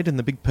Adelaide, in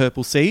the big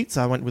purple seats.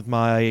 I went with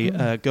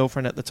my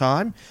girlfriend at the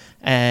time,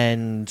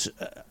 and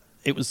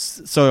it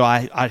was so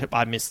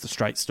I missed the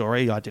straight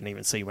story. I didn't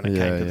even see when it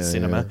came to the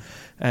cinema,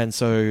 and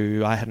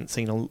so I hadn't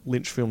seen a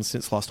Lynch film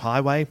since Lost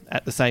Highway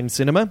at the same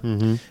cinema.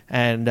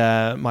 And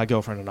my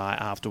girlfriend and I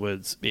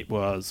afterwards, it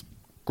was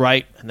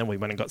great, and then we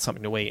went and got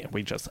something to eat and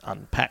we just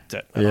unpacked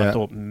it, and I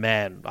thought,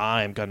 man,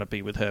 I am going to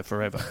be with her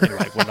forever.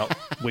 Anyway,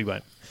 we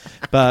won't,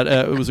 but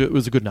it was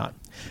a good night.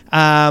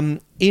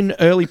 In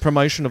early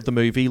promotion of the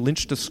movie,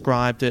 Lynch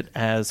described it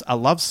as a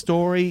love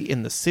story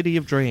in the city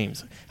of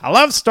dreams. A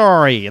love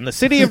story in the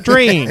city of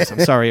dreams.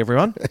 I'm sorry,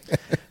 everyone.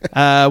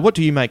 What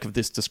do you make of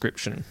this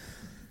description?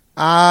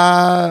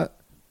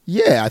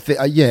 Absolutely.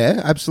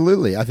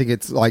 I think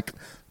it's like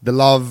the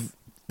love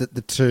that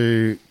the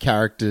two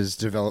characters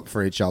develop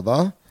for each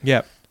other.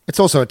 Yeah. It's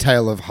also a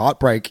tale of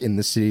heartbreak in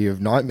the city of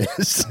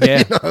nightmares.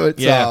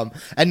 Yeah.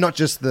 And not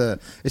just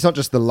it's not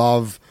just the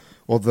love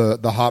or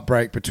the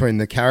heartbreak between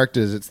the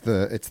characters, it's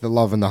the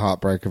love and the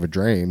heartbreak of a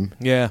dream.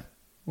 Yeah.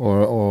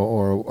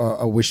 Or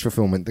a wish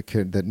fulfillment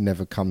that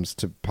never comes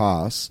to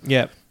pass.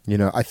 Yeah.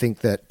 I think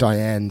that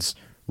Diane's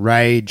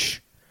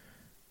rage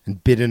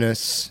and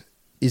bitterness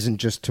isn't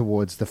just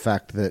towards the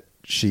fact that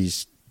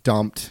she's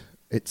dumped.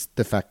 It's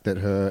the fact that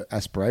her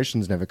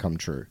aspirations never come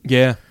true.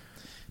 Yeah.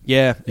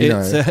 Yeah.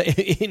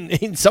 It's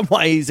in some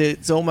ways,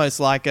 it's almost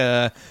like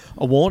a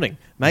warning.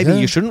 Maybe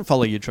you shouldn't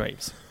follow your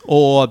dreams,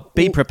 or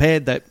be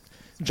prepared that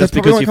just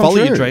because you follow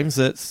your dreams,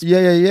 that's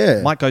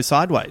might go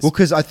sideways. Well,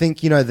 because I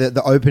think,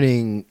 the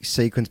opening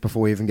sequence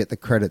before we even get the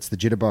credits, the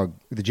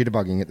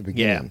jitterbugging at the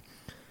beginning,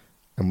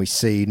 and we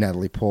see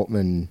Natalie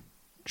Portman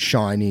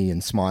shiny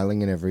and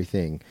smiling and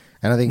everything.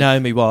 And I think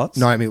Naomi Watts.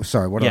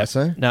 Sorry, what did I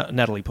say?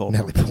 Natalie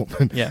Portman. Natalie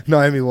Portman. Yeah.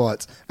 Naomi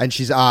Watts, and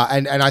she's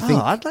and I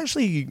think I'd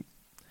actually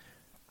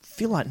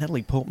feel like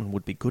Natalie Portman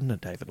would be good in a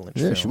David Lynch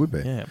film. Yeah, she would be.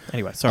 Yeah.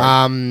 Anyway,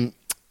 sorry.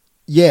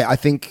 Yeah, I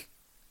think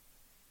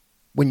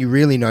when you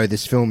really know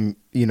this film,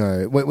 you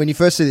know, when you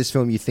first see this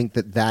film, you think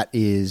that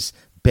is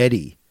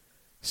Betty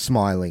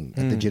smiling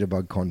at the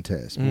Jitterbug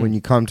contest. But when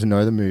you come to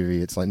know the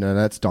movie, it's like, no,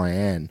 that's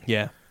Diane.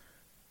 Yeah.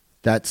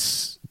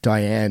 That's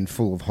Diane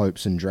full of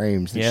hopes and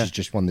dreams that she's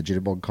just won the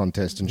Jitterbug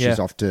contest and she's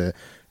off to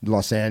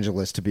Los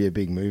Angeles to be a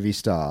big movie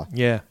star.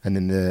 Yeah. And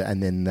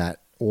then that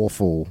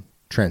awful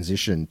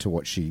transition to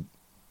what she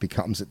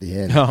becomes at the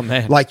end. Oh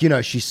man, like, you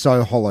know, she's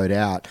so hollowed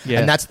out. Yeah.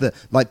 And that's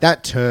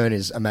that turn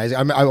is amazing.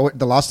 I mean,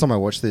 the last time I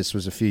watched this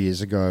was a few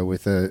years ago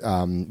with a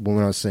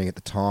woman I was seeing at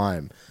the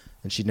time,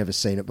 and she'd never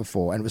seen it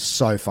before, and it was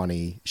so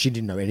funny. She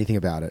didn't know anything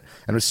about it,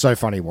 and it was so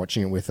funny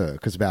watching it with her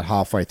because about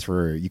halfway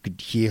through you could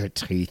hear her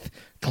teeth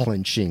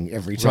clenching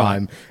every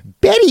time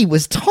Betty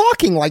was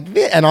talking like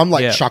this, and I'm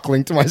like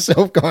chuckling to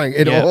myself going,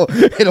 it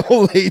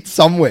all leads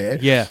somewhere.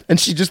 Yeah. And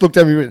she just looked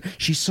at me and went,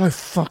 she's so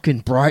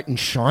fucking bright and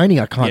shiny,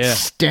 I can't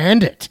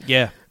stand it.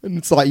 Yeah. And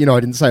it's like, you know,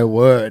 I didn't say a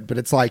word, but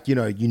it's like, you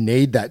know, you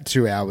need that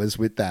 2 hours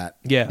with that.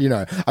 Yeah. You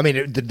know, I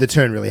mean, the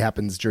turn really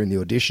happens during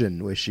the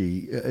audition where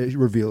she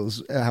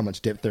reveals how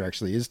much depth there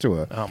actually is to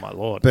her. Oh, my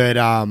Lord. But,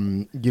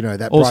 you know,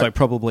 that also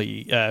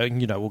probably,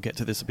 you know, we'll get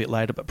to this a bit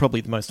later, but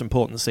probably the most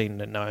important scene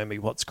in Naomi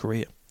Watts'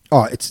 career.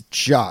 Oh, it's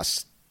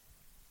just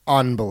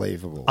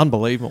unbelievable.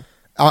 Unbelievable.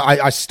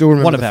 I still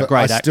remember one of our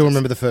great actors. I still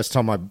remember the first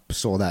time I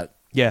saw that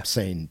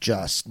scene.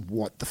 Just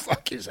what the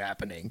fuck is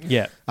happening?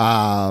 Yeah.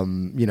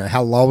 You know,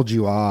 how lulled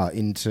you are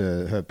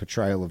into her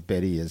portrayal of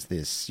Betty as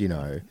this, you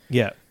know.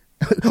 Yeah.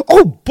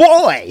 Oh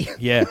boy.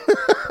 Yeah.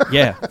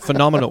 Yeah.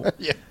 Phenomenal.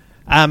 Yeah.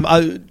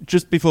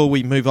 Just before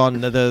we move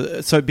on,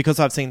 so because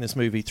I've seen this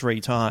movie 3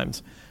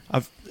 times,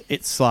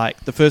 it's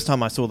like the first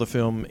time I saw the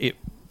film, it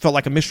felt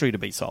like a mystery to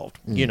be solved,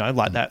 you know,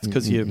 like that's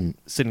because you're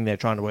sitting there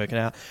trying to work it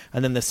out.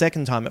 And then the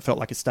second time it felt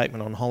like a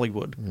statement on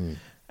Hollywood.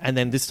 And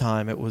then this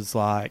time it was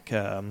like,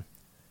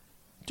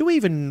 do we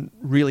even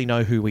really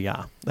know who we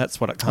are? That's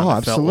what it kind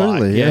of felt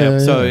like. Yeah.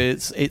 So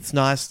it's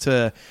nice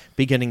to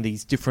be getting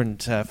these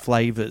different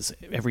flavors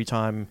every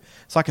time.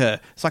 It's like a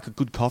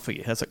good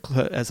coffee. As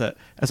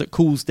it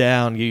cools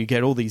down, you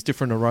get all these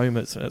different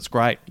aromas, and it's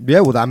great.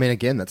 Yeah. Well, I mean,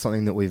 again, that's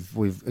something that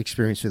we've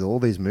experienced with all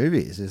these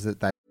movies is that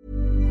they.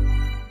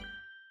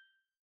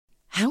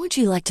 How would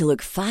you like to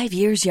look 5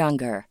 years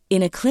younger?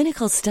 In a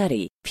clinical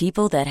study,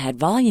 people that had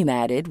volume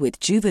added with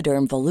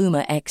Juvederm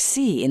Voluma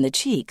XC in the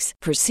cheeks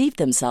perceived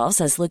themselves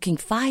as looking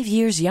 5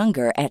 years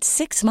younger at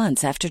 6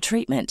 months after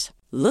treatment.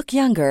 Look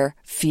younger,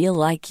 feel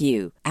like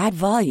you. Add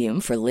volume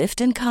for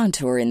lift and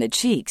contour in the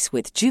cheeks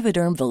with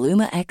Juvederm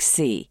Voluma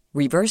XC.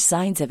 Reverse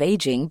signs of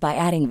aging by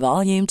adding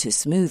volume to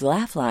smooth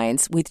laugh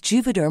lines with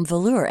Juvederm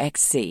Volure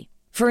XC.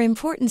 For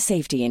important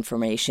safety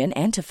information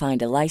and to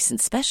find a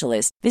licensed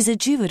specialist, visit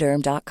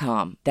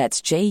Juvederm.com.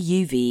 That's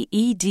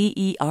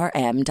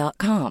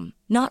JUVEDERM.com.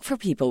 Not for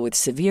people with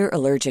severe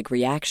allergic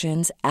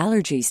reactions,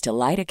 allergies to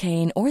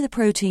lidocaine, or the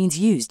proteins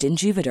used in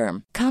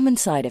Juvederm. Common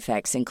side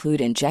effects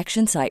include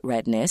injection site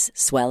redness,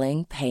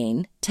 swelling,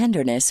 pain,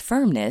 tenderness,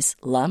 firmness,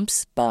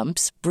 lumps,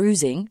 bumps,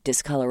 bruising,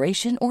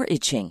 discoloration, or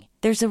itching.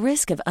 There's a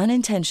risk of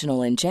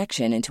unintentional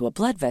injection into a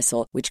blood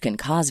vessel, which can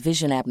cause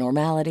vision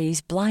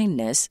abnormalities,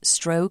 blindness,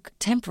 stroke,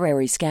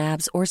 temporary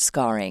scabs, or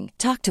scarring.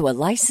 Talk to a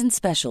licensed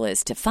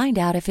specialist to find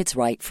out if it's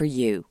right for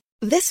you.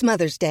 This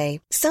Mother's Day,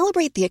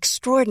 celebrate the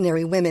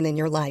extraordinary women in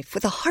your life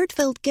with a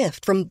heartfelt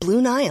gift from Blue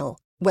Nile.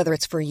 Whether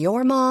it's for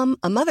your mom,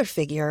 a mother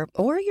figure,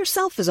 or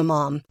yourself as a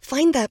mom,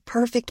 find that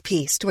perfect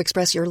piece to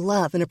express your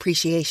love and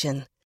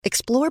appreciation.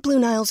 Explore Blue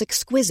Nile's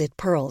exquisite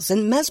pearls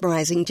and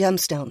mesmerizing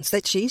gemstones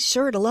that she's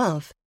sure to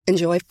love.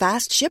 Enjoy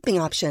fast shipping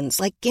options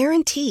like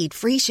guaranteed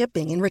free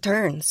shipping and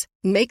returns.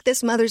 Make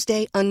this Mother's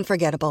Day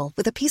unforgettable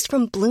with a piece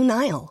from Blue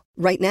Nile.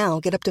 Right now,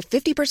 get up to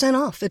 50%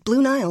 off at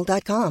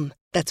BlueNile.com.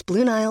 That's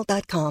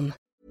BlueNile.com.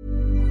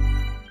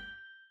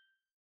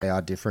 They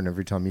are different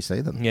every time you see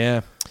them.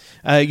 Yeah.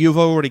 You've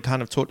already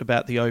kind of talked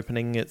about the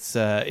opening. It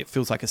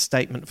feels like a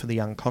statement for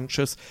the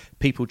unconscious.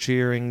 People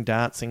cheering,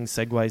 dancing,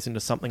 segues into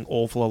something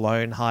awful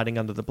alone, hiding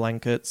under the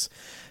blankets.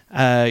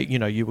 You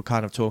know, you were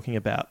kind of talking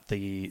about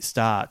the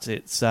start.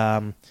 It's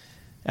our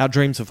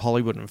dreams of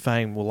Hollywood and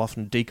fame will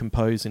often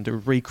decompose into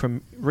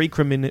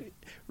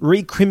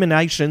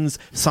recriminations,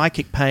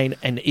 psychic pain,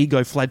 and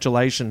ego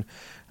flagellation.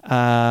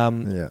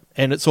 And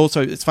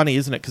it's funny,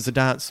 isn't it? Because the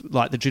dance,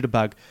 like the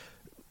jitterbug,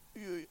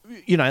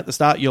 you know, at the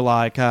start you're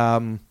like,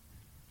 God,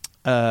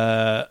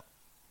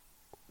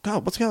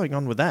 what's going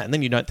on with that? And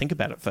then you don't think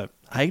about it for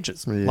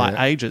ages,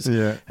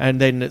 Yeah. And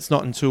then it's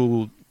not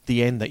until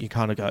the end that you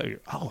kind of go,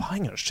 oh,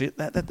 hang on, shit,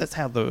 that's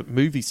how the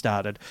movie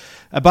started.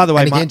 By the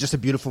way, and again, just a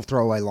beautiful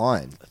throwaway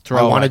line.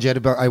 I won a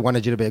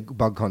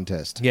jitterbug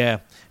contest. Yeah,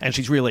 and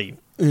she's really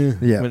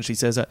when she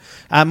says it.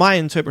 My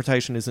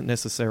interpretation isn't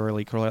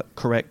necessarily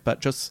correct,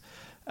 but just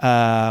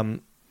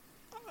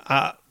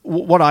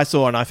what I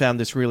saw, and I found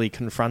this really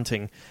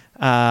confronting.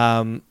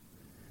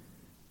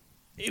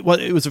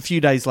 it was a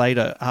few days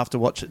later after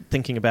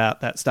thinking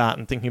about that start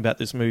and thinking about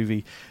this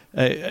movie,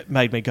 it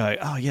made me go,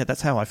 oh yeah,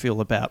 that's how I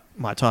feel about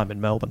my time in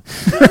Melbourne.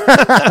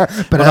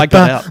 When I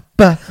got out.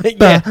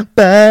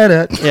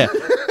 Yeah.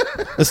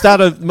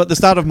 The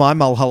start of my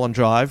Mulholland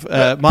Drive,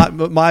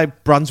 my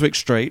Brunswick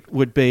Street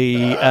would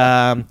be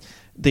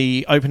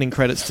the opening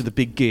credits to The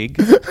Big Gig,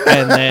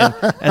 and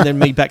then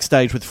me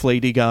backstage with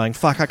Fleety going,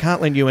 fuck, I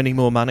can't lend you any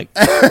more money.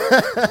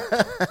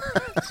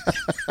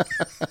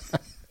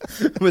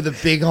 With a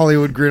big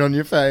Hollywood grin on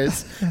your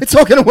face. It's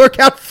all going to work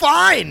out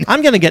fine.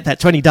 I'm going to get that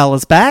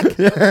 $20 back.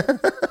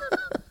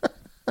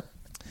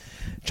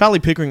 Charlie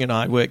Pickering and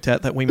I worked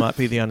out that we might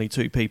be the only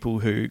two people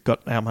who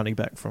got our money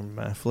back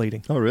from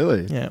Fleeting. Oh,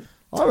 really? Yeah.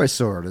 I always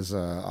saw it as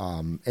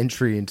a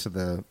entry into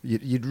the...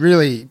 You'd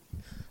really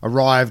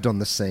arrived on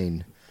the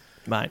scene.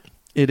 Mate,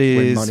 it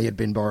is... When money had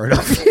been borrowed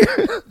off you.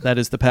 That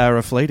is the power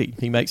of Fleety.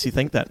 He makes you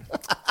think that.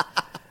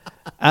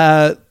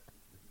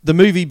 The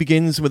movie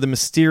begins with a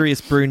mysterious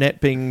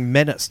brunette being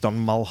menaced on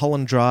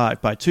Mulholland Drive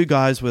by two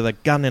guys with a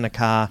gun in a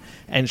car,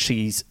 and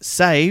she's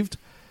saved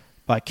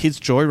by kids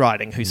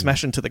joyriding who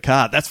smash into the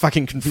car. That's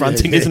fucking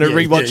confronting, isn't it?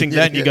 Rewatching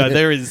that, and you go,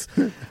 there is...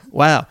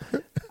 Wow.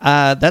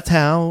 That's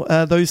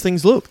how those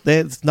things look.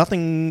 There's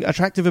nothing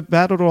attractive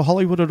about it or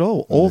Hollywood at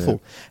all.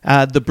 Awful.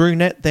 Yeah. The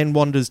brunette then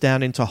wanders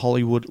down into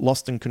Hollywood,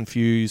 lost and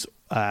confused.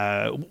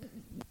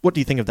 What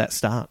do you think of that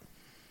start?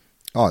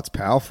 Oh, it's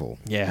powerful.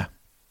 Yeah.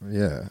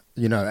 Yeah,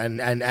 you know,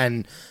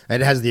 and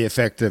it has the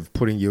effect of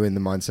putting you in the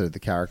mindset of the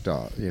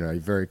character. You know,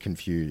 you're very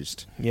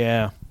confused.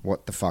 Yeah.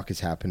 What the fuck is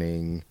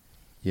happening?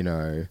 You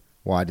know,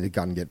 why did the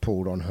gun get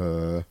pulled on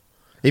her?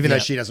 Even though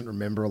she doesn't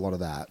remember a lot of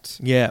that.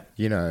 Yeah.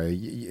 You know,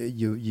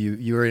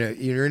 you're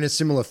in a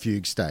similar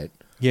fugue state.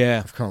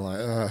 Yeah. Of kind of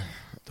like,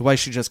 the way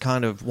she just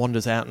kind of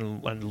wanders out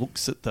and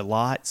looks at the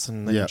lights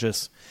and then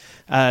just...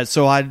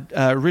 so I'd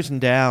written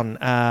down...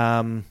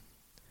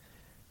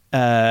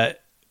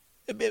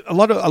 A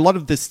lot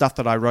of this stuff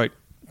that I wrote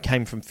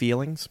came from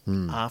feelings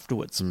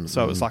afterwards.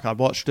 So it was like I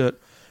watched it,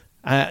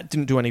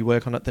 didn't do any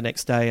work on it the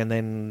next day, and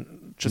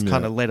then just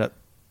kind of let it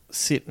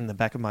sit in the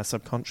back of my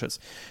subconscious.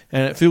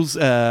 And it feels,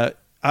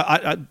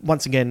 I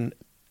once again,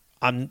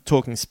 I'm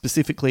talking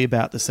specifically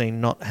about the scene,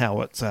 not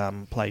how it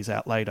plays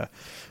out later.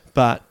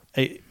 But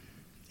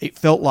it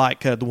felt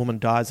like the woman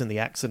dies in the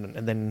accident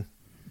and then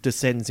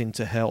descends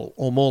into hell,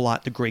 or more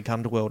like the Greek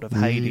underworld of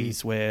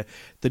Hades, where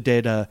the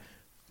dead are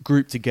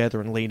grouped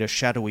together and lead a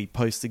shadowy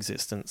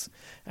post-existence.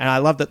 And I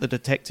love that the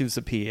detectives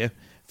appear,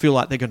 feel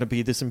like they're going to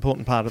be this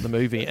important part of the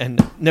movie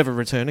and never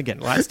return again.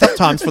 Like, it's tough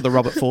times for the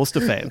Robert Forster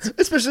fans.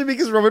 Especially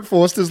because Robert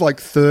Forster's like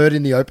third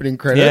in the opening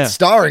credits,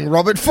 starring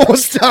Robert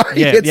Forster.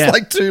 He gets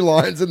like 2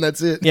 lines and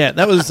that's it. Yeah,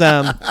 that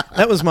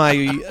was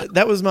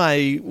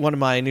my one of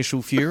my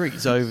initial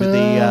furies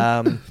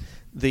over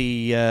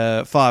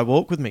the Fire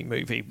Walk With Me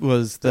movie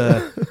was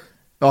the...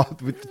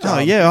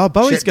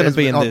 Bowie's going to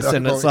be in this,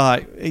 and it's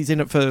like he's in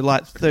it for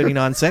like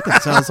 39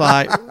 seconds. And I was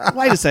like,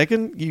 wait a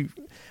second,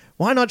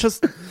 why not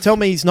just tell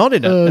me he's not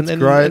in it,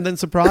 and then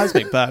surprise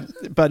me?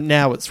 But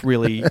now it's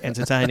really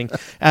entertaining.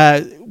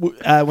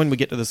 When we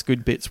get to the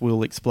good bits,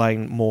 we'll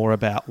explain more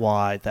about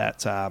why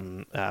that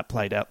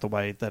played out the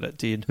way that it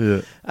did.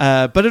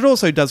 Yeah. But it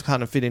also does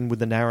kind of fit in with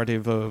the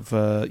narrative of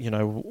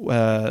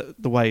the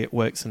way it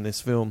works in this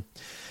film.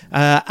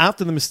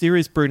 After the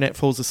mysterious brunette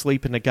falls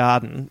asleep in a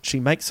garden, she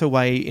makes her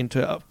way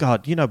into... Oh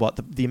God, you know what?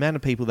 The amount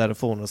of people that have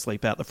fallen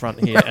asleep out the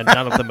front here, and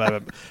none of them are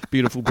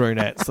beautiful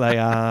brunettes. They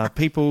are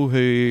people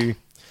who...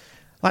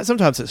 Like,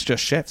 sometimes it's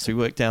just chefs who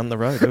work down the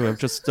road who have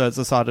just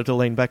decided to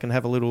lean back and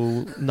have a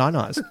little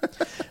nine-eyes.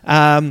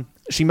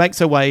 She makes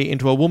her way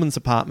into a woman's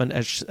apartment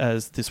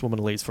as this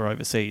woman leaves for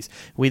overseas.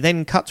 We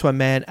then cut to a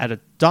man at a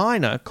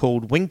diner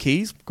called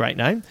Winky's, great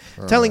name,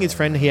 telling his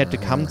friend he had to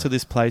come to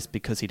this place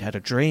because he'd had a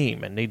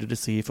dream and needed to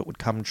see if it would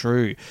come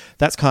true.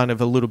 That's kind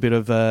of a little bit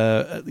of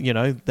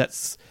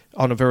that's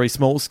on a very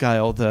small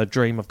scale, the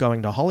dream of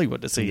going to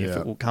Hollywood to see if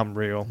it will come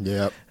real.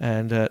 Yep.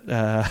 And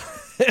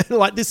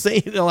like this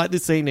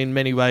scene in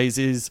many ways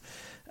is...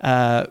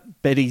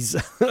 Betty's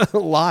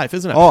life,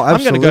 isn't it? Oh, absolutely. I'm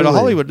going to go to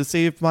Hollywood to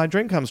see if my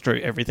dream comes true.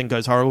 Everything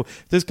goes horrible.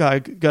 This guy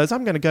goes,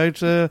 I'm going to go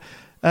to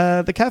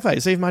the cafe,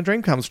 see if my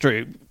dream comes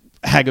true.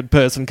 Haggard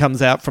person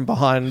comes out from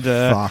behind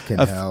a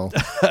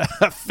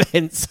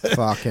fence.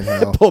 Fucking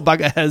hell. Poor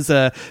bugger has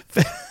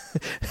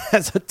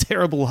a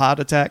terrible heart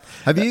attack.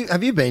 Have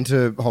you been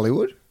to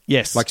Hollywood?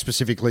 Yes. Like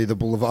specifically the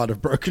Boulevard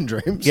of Broken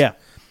Dreams? Yeah.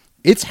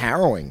 It's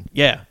harrowing.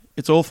 Yeah.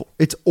 It's awful.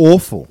 It's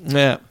awful.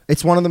 Yeah.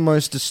 It's one of the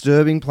most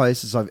disturbing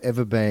places I've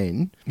ever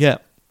been. Yeah.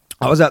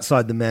 I was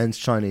outside the Man's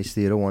Chinese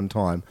Theatre one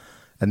time.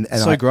 And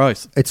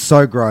gross. It's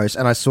so gross.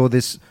 And I saw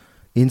this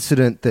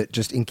incident that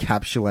just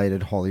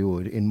encapsulated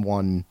Hollywood in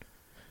one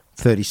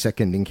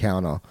 30-second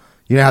encounter.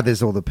 You know how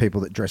there's all the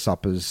people that dress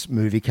up as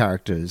movie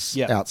characters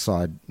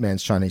outside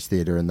Man's Chinese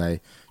Theatre and they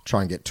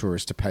try and get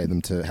tourists to pay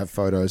them to have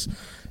photos.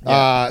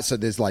 Yeah. So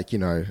there's like,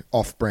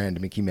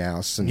 off-brand Mickey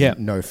Mouse and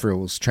no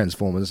frills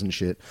Transformers and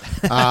shit.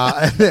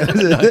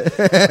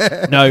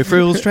 No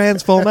frills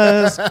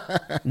Transformers.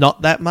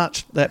 Not that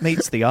much that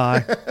meets the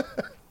eye.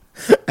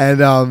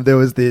 And there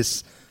was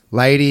this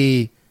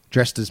lady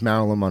dressed as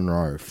Marilyn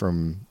Monroe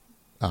from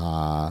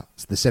The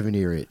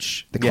 7-Year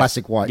Itch, the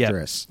classic white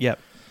dress. Yep.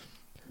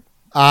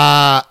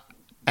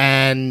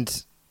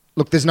 And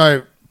look, there's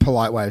no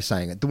polite way of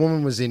saying it. The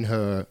woman was in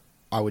her,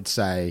 I would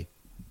say,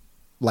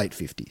 late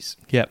 50s.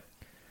 Yep.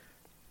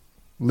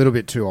 A little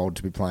bit too old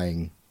to be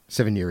playing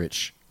 7-Year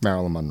Itch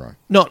Marilyn Monroe.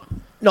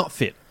 Not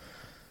fit.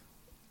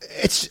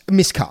 It's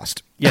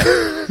miscast. Yeah.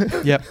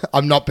 Yep.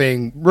 I'm not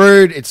being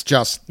rude. It's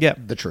just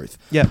the truth.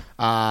 Yeah.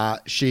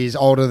 She's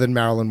older than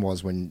Marilyn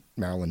was when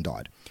Marilyn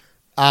died.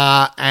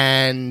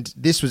 And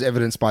this was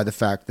evidenced by the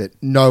fact that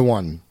no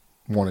one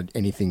wanted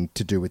anything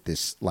to do with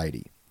this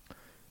lady.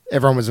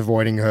 Everyone was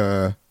avoiding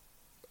her,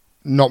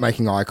 not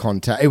making eye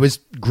contact. It was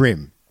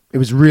grim. It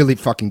was really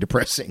fucking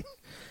depressing.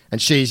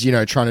 And she's,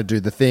 trying to do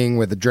the thing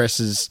where the dress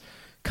is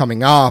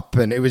coming up,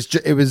 and it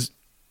was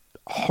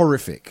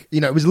horrific.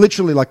 It was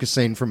literally like a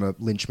scene from a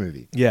Lynch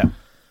movie. Yeah.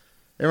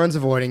 Everyone's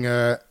avoiding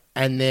her,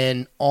 and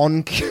then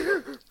on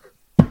cue,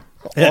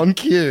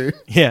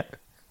 yeah,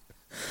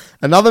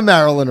 another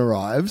Marilyn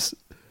arrives,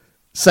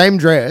 same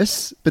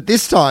dress, but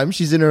this time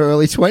she's in her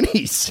early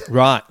 20s.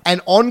 Right.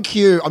 And on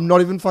cue, I'm not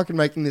even fucking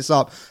making this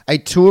up, a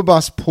tour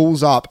bus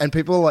pulls up and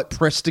people are like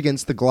pressed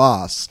against the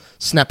glass,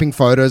 snapping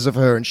photos of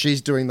her, and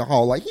she's doing the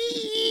whole like,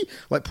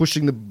 like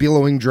pushing the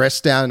billowing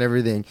dress down and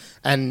everything.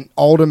 And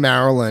older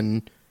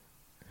Marilyn,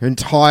 her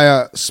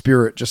entire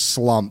spirit just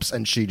slumps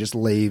and she just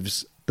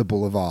leaves the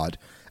boulevard.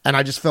 And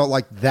I just felt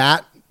like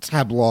that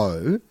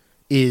tableau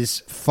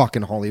is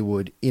fucking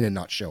Hollywood in a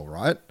nutshell,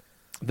 right?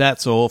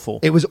 That's awful.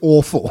 It was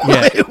awful.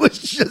 Yeah. It was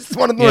just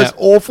one of the most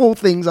awful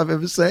things I've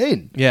ever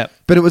seen. Yeah.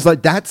 But it was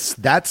like, that's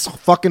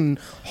fucking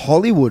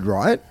Hollywood,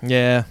 right?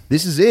 Yeah.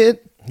 This is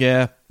it.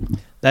 Yeah.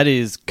 That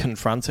is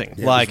confronting.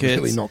 Yeah, like, it's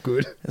really not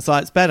good. It's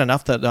like, it's bad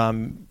enough that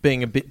I'm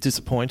being a bit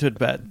disappointed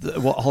about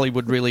what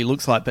Hollywood really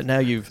looks like, but now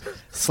you've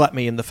slapped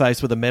me in the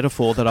face with a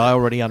metaphor that I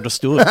already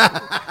understood.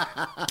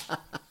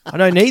 I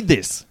don't need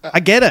this. I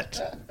get it.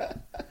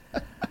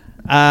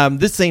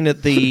 This scene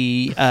at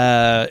the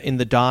in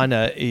the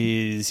diner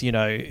is in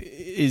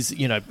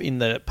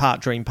the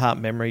part dream, part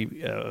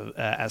memory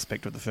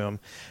aspect of the film,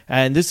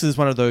 and this is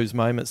one of those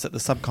moments that the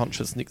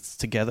subconscious knits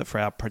together for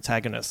our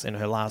protagonist in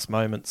her last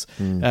moments.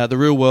 The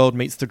real world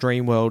meets the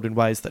dream world in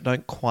ways that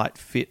don't quite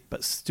fit,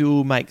 but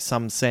still make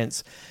some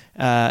sense.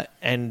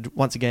 And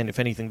once again, if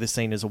anything, this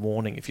scene is a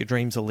warning. If your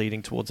dreams are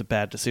leading towards a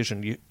bad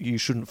decision, you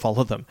shouldn't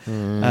follow them.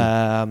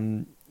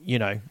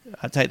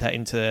 I take that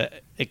into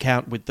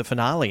account with the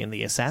finale and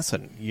the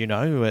assassin.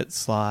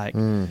 It's like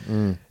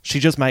she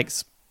just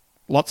makes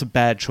lots of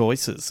bad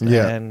choices,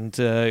 and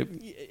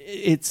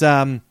it's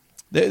that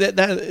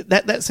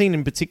scene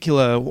in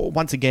particular.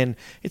 Once again,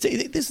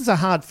 this is a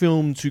hard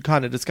film to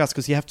kind of discuss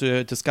because you have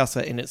to discuss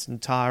it in its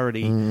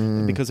entirety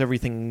because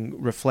everything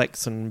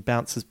reflects and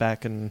bounces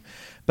back.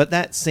 But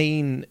that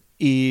scene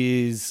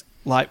is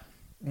like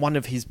one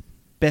of his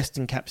best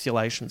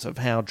encapsulations of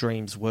how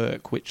dreams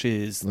work, which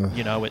is,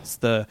 it's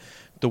the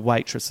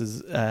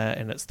waitresses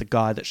and it's the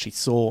guy that she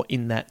saw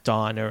in that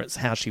diner. It's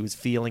how she was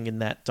feeling in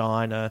that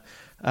diner.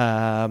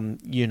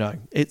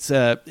 It's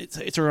a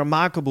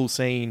remarkable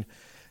scene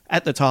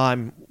at the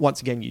time.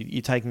 Once again,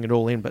 you're taking it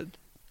all in, but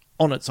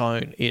on its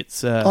own,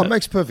 it's it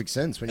makes perfect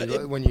sense when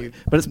you.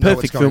 But it's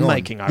perfect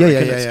filmmaking. I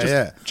reckon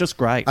it's just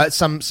great.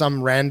 Some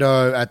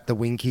rando at the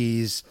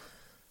Winkies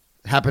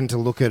happened to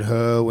look at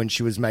her when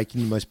she was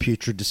making the most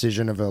putrid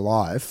decision of her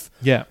life.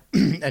 Yeah.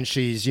 And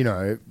she's,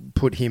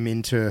 put him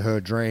into her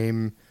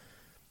dream,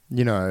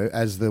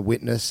 as the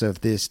witness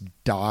of this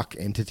dark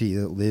entity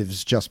that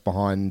lives just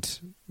behind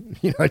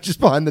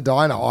the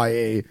diner,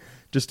 i.e.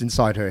 just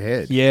inside her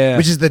head. Yeah.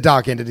 Which is the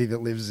dark entity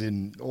that lives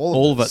in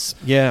all of us.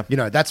 Yeah.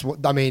 That's what,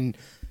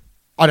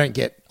 I don't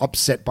get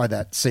upset by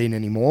that scene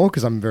anymore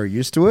because I'm very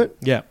used to it.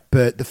 Yeah.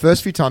 But the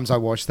first few times I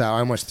watched that, I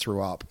almost threw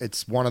up.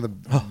 It's one of the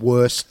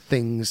worst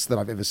things that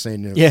I've ever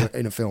seen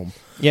in a film.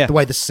 Yeah. The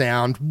way the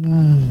sound.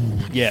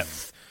 Yeah.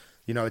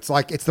 It's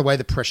like, it's the way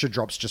the pressure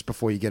drops just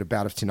before you get a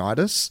bout of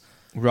tinnitus.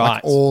 Right.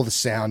 Like all the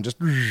sound just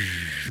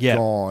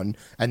gone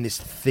and this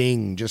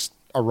thing just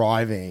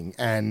arriving.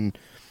 And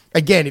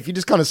again, if you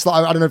just kind of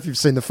I don't know if you've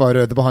seen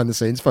the behind the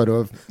scenes photo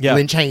of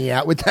Lynch hanging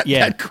out with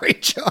that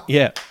creature.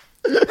 Yeah.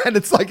 And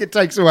it's like it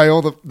takes away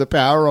all the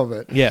power of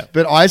it. Yeah.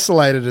 But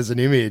isolated as an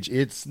image,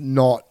 it's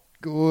not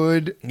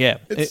good. Yeah.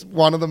 It's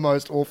one of the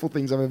most awful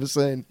things I've ever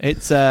seen.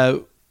 It's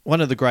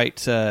one of the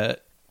great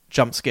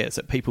jump scares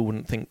that people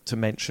wouldn't think to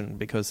mention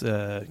because,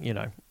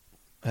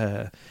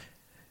 because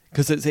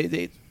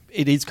it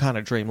is kind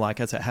of dreamlike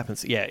as it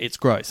happens. Yeah, it's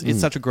gross.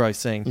 It's such a gross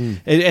scene.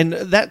 And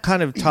that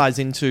kind of ties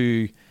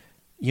into...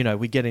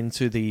 we get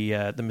into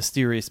the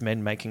mysterious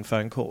men making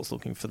phone calls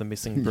looking for the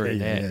missing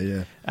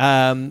brunette.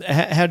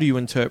 How do you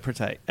interpret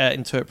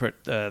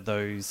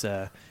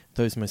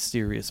those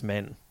mysterious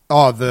men?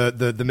 Oh,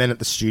 the men at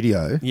the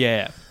studio.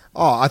 Yeah.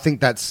 Oh, I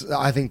think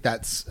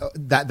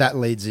that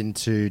leads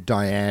into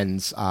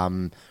Diane's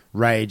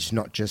rage,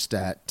 not just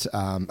at.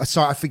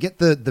 Sorry, I forget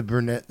the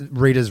brunette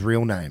Rita's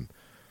real name.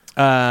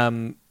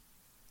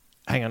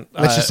 hang on.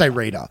 Let's just say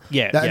Rita.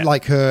 Yeah, That, yeah.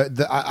 Like her.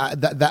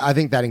 I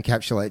think that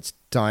encapsulates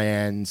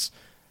Diane's.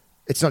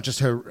 It's not just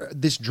her.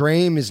 This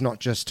dream is not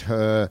just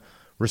her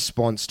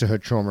response to her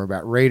trauma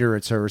about Rita.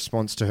 It's her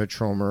response to her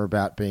trauma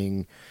about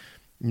being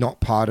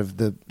not part of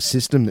the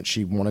system that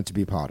she wanted to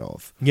be part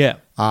of. Yeah.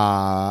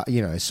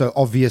 So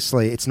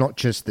obviously it's not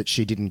just that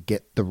she didn't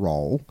get the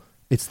role.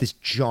 It's this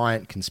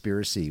giant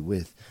conspiracy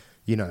with,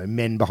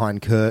 men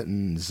behind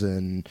curtains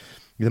and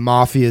the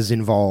mafia's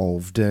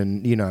involved,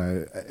 and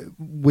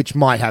which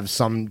might have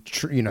some.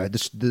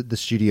 The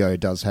studio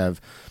does have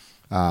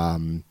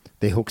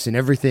their hooks in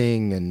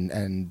everything,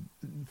 and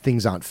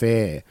things aren't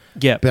fair.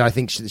 Yeah. But I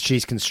think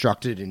she's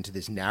constructed into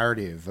this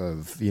narrative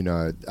of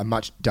a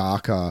much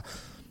darker,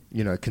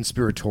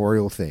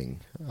 conspiratorial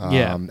thing.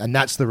 And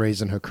that's the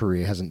reason her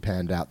career hasn't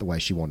panned out the way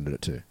she wanted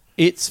it to.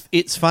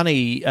 It's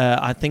funny.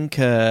 I think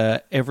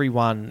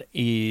everyone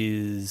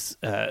is,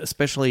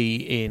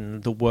 especially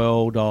in the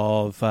world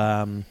of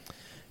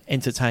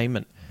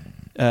entertainment,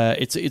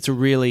 it's a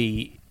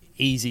really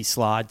easy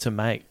slide to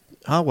make.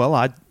 Oh well,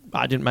 I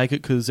didn't make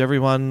it because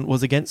everyone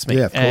was against me.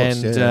 Yeah, of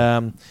course.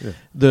 And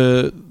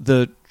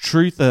the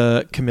truth,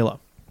 Camilla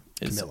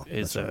is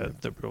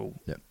the real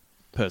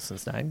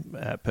person's name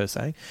per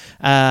se.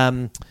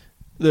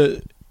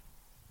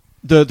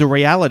 The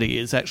reality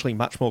is actually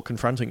much more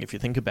confronting if you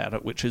think about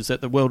it, which is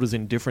that the world is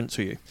indifferent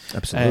to you.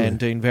 Absolutely.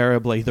 And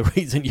invariably the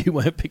reason you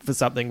weren't picked for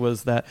something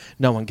was that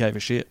no one gave a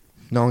shit.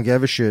 No one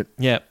gave a shit.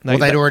 Yeah.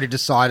 They'd already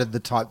decided the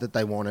type that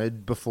they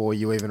wanted before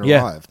you even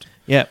arrived.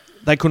 Yeah.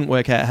 They couldn't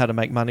work out how to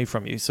make money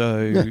from you,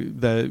 so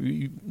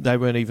they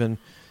weren't even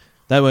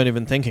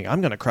thinking, I'm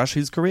going to crush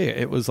his career.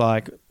 It was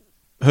like,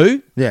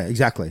 who? Yeah,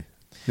 exactly.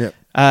 Yeah.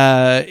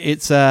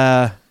 It's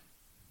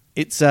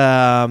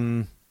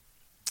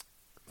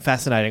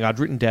fascinating. I'd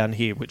written down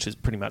here, which is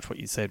pretty much what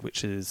you said,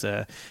 which is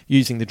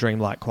using the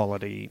dreamlike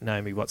quality,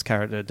 Naomi Watts'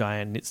 character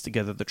Diane knits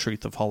together the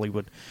truth of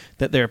Hollywood,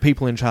 that there are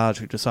people in charge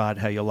who decide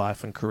how your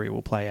life and career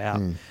will play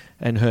out,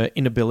 and her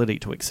inability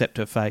to accept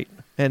her fate.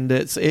 And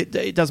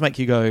it does make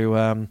you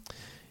go,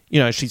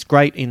 she's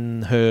great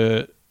in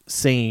her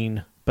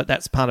scene, but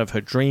that's part of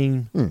her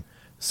dream.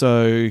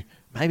 So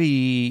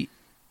maybe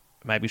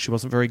she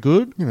wasn't very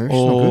good,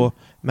 or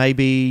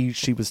maybe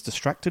she was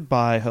distracted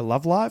by her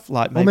love life.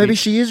 Or maybe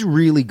she is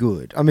really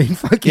good. I mean,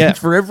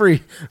 for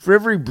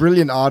every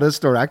brilliant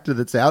artist or actor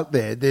that's out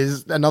there,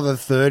 there's another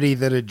 30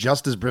 that are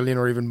just as brilliant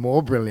or even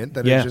more brilliant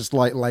that are just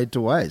laid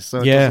to waste.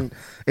 So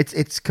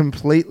it's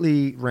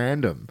completely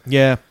random.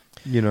 Yeah,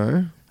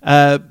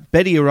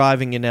 Betty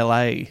arriving in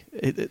LA.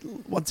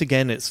 Once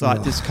again, it's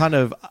like this kind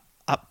of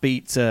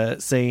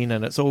upbeat scene,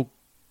 and it's all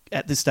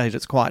at this stage.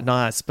 It's quite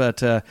nice,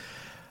 but.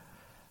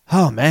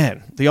 Oh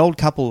man, the old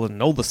couple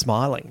and all the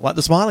smiling. Like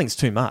the smiling's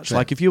too much. Yeah.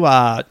 Like if you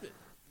are,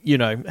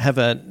 have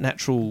a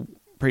natural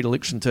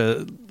predilection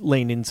to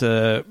lean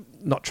into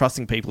not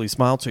trusting people who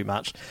smile too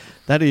much,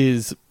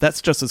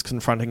 that's just as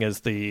confronting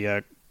as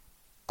the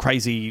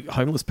crazy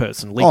homeless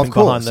person leaping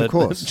behind the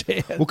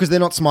chair. Well, because they're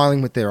not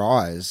smiling with their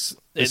eyes;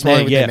 they're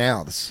smiling with their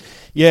mouths.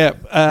 Yeah,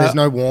 there's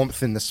no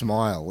warmth in the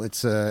smile.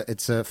 It's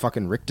a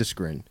fucking Richter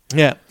grin.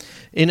 Yeah,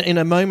 in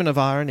a moment of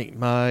irony,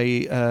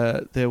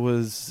 there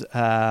was.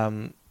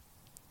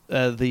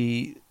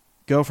 The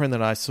girlfriend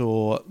that I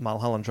saw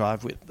Mulholland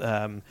Drive with,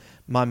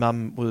 my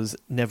mum was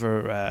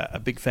never a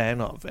big fan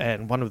of,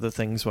 and one of the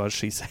things was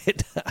she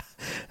said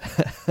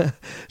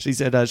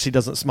she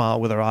doesn't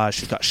smile with her eyes;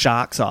 she's got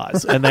shark's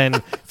eyes. And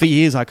then for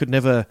years I could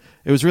never.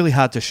 It was really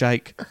hard to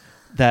shake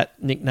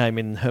that nickname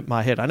in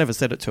my head. I never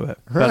said it to her,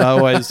 but I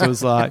always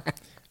was like,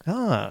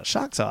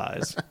 shark's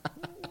eyes.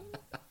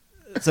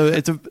 So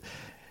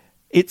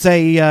it's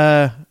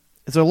a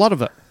lot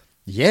of it.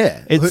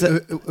 Yeah.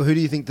 Who do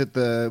you think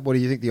what do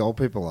you think the old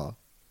people are?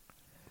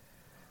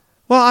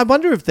 Well, I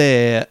wonder if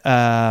they're...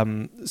 I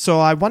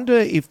wonder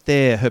if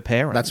they're her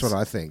parents. That's what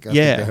I think. I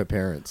think they're her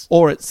parents.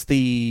 Or it's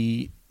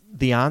the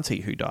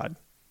auntie who died.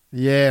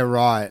 Yeah,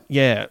 right.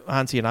 Yeah,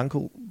 auntie and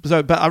uncle.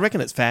 But I reckon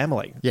it's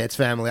family. Yeah, it's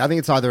family. I think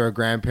it's either her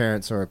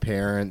grandparents or her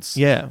parents.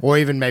 Yeah. Or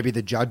even maybe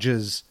the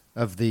judges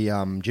of the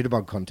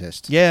Jitterbug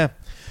contest. Yeah.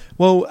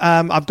 Well,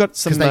 I've got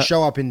some... Because they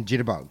show up in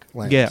Jitterbug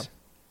Land. Yeah.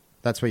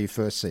 That's where you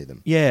first see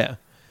them. Yeah.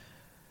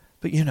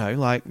 But,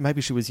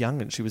 maybe she was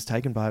young and she was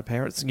taken by her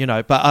parents,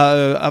 But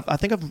I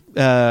think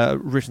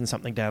I've written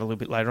something down a little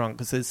bit later on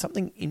because there's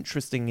something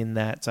interesting in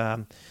that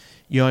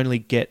you only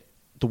get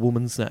the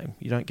woman's name.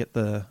 You don't get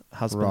the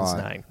husband's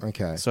name.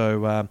 Okay.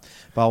 So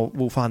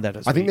we'll find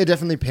that I think they're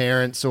definitely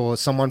parents or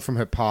someone from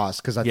her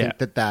past because I think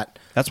that...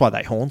 That's why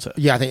they haunt her.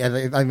 Yeah, I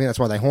think that's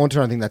why they haunt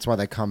her. I think that's why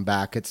they come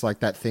back. It's like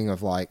that thing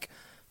of like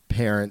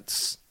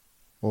parents...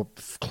 or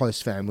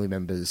close family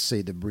members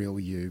see the real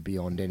you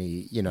beyond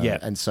any,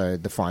 and so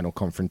the final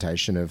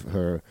confrontation of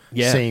her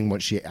seeing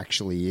what she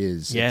actually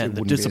is. Yeah, it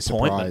the wouldn't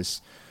disappointment. Be a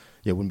surprise.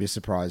 Yeah, it wouldn't be a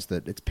surprise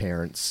that it's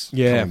parents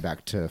coming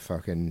back to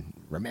fucking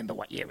remember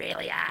what you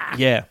really are.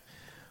 Yeah.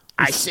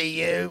 I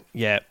see you.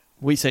 Yeah.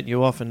 we sent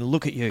you off and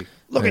look at you.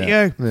 Look at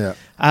Yeah. you.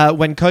 Yeah.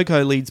 When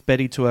Coco leads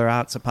Betty to her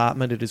aunt's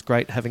apartment, it is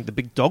great having the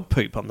big dog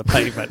poop on the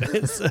pavement.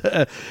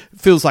 It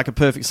feels like a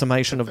perfect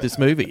summation of this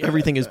movie.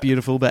 Everything is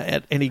beautiful, but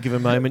at any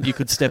given moment, you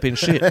could step in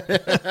shit.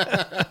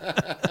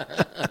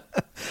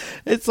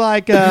 It's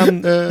like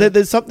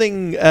there's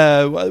something...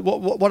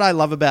 what I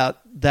love about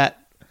that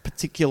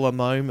particular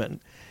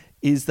moment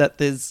is that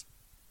there's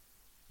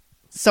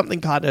something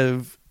kind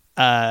of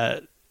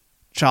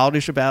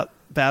childish about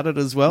it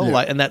as well, Yeah.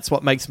 like, and that's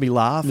what makes me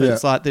laugh. Yeah.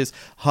 It's like this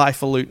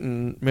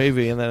highfalutin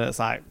movie, and then it's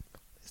like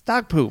it's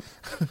dog poop.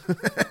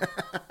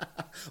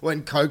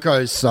 When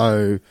Coco's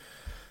so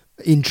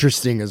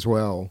interesting as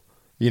well,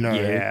 you know,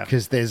 Yeah.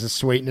 because there's a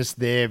sweetness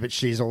there, but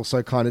she's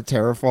also kind of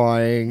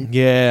terrifying.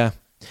 Yeah,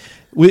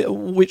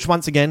 which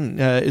once again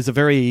is a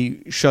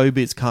very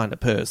showbiz kind of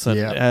person.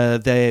 Yeah.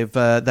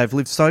 They've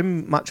lived so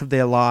much of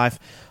their life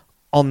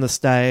on the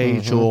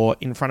stage Mm-hmm. or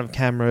in front of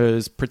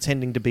cameras,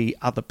 pretending to be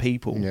other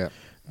people. Yeah.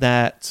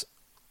 That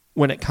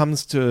when it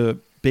comes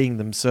to being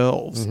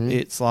themselves,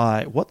 it's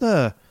like, what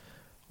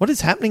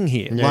is happening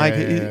here? Yeah, like,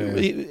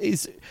 yeah.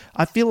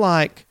 I feel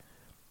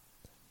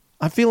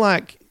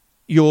like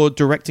you're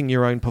directing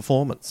your own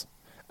performance.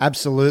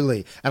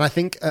 Absolutely. And I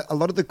think a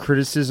lot of the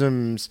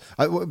criticisms,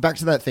 back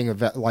to that thing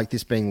of like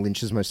this being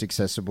Lynch's most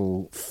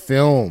accessible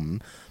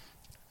film,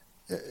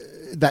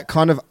 that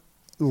kind of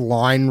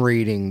line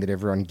reading that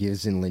everyone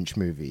gives in Lynch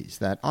movies,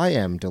 that I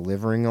am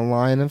delivering a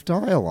line of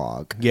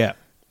dialogue. Yeah.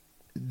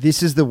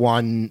 This is the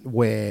one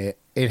where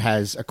it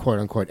has a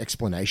quote-unquote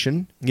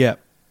explanation. Yeah.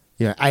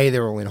 You know,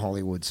 they're all in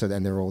Hollywood, so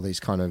then there are all these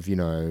kind of, you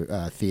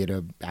know,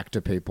 theatre actor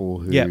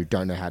people who Yeah.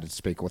 don't know how to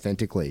speak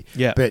authentically.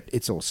 Yeah. But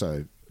it's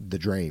also the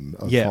dream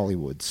of Yeah.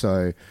 Hollywood.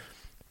 So,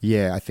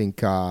 yeah, I think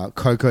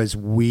Coco's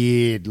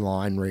weird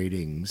line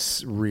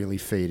readings really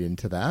feed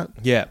into that.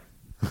 Yeah.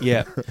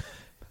 Yeah.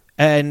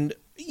 And,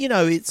 you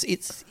know, it's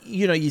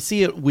you know, you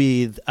see it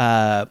with,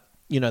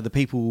 you know, the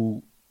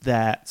people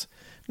that...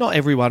 Not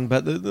everyone,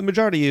 but the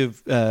majority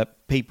of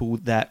people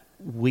that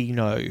we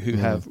know who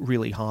have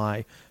really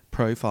high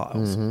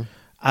profiles.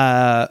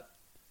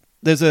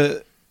 There's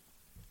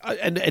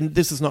and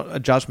this is not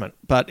a judgment,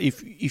 but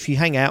if you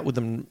hang out with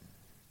them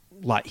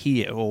like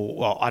here or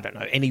well, I don't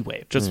know,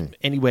 anywhere, just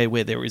anywhere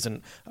where there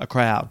isn't a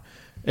crowd,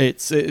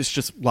 it's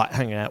just like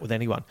hanging out with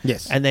anyone.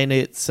 Yes. And then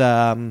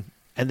and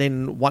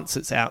then once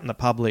it's out in the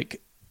public,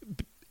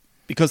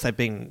 because they've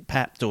been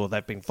papped or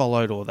they've been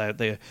followed or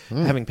they're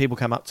having people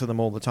come up to them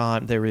all the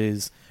time, there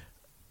is,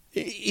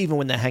 even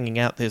when they're hanging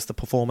out, there's the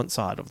performance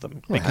side of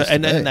them. Well,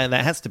 and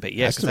that has to be,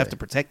 yeah, Has because to they have be. to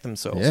protect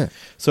themselves. Yeah.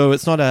 So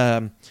it's not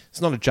a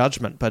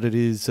judgment, but it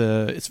is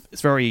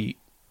it's very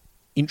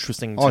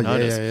interesting to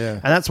notice. Yeah.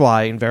 And that's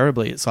why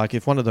invariably it's like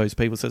if one of those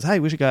people says,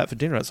 hey, we should go out for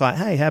dinner, it's like,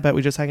 hey, how about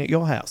we just hang at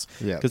your house?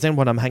 Yeah. Because then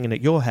when I'm hanging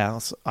at your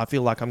house, I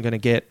feel like I'm going to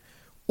get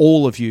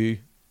all of you.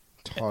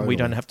 Totally. We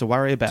don't have to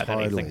worry about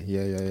anything.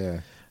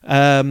 Yeah.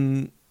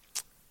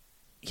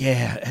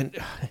 Yeah, and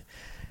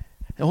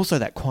also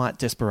that quiet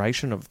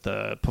desperation of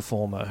the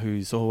performer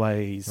who's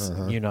always,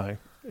 you know,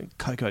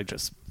 Coco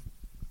just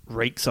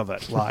reeks of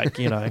it. Like,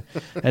 you know,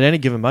 at any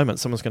given moment,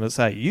 someone's going to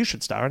say, you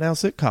should star in our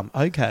sitcom.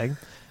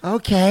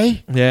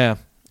 Okay. Yeah.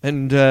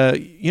 And,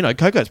 you know,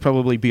 Coco's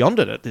probably beyond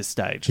it at this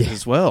stage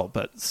as well,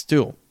 but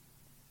still.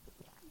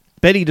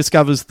 Betty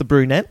discovers the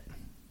brunette,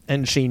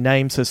 and she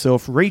names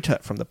herself Rita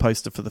from the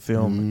poster for the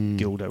film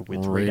Gilda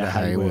with Rita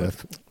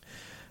Hayworth.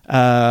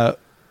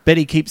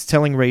 Betty keeps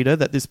telling Rita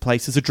that this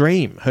place is a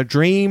dream. Her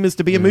dream is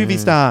to be a movie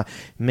star.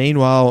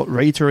 Meanwhile,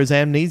 Rita is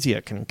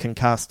amnesiac and can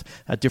cast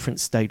a different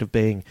state of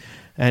being.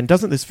 And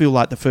doesn't this feel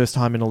like the first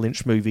time in a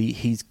Lynch movie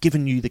he's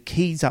given you the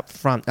keys up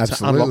front to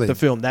unlock the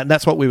film?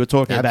 That's what we were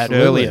talking about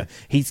earlier.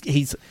 He's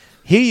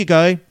here you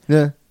go.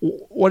 Yeah.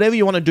 Whatever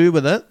you want to do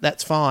with it,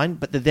 that's fine,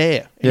 but they're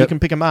there. And you can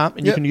pick them up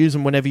and you can use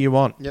them whenever you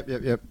want.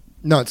 Yep.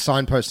 No, it's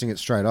signposting it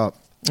straight up.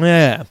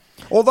 Yeah.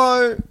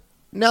 Although,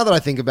 now that I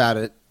think about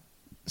it,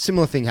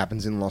 similar thing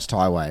happens in Lost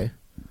Highway.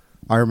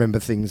 I remember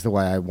things the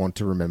way I want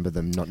to remember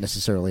them, not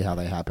necessarily how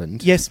they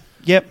happened. Yes.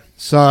 Yep.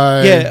 So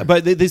yeah,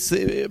 but but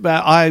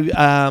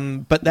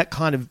that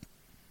kind of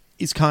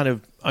is kind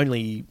of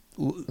only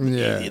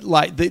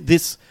like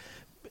this.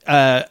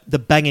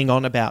 The banging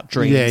on about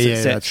dreams,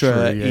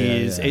 etc.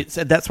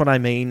 That's what I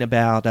mean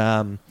about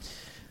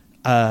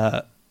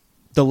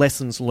the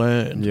lessons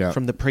learned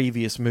from the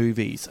previous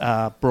movies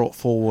brought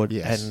forward,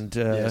 and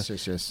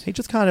he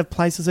just kind of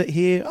places it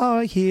here. Oh,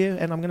 here,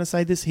 and I'm going to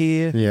say this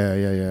here.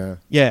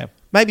 Yeah.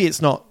 Maybe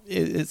it's not.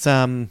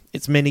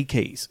 It's many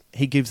keys.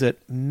 He gives it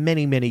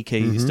many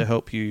keys to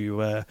help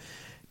you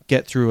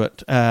get through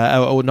it,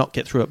 or not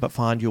get through it, but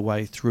find your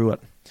way through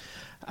it.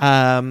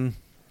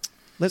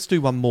 Let's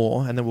do one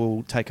more, and then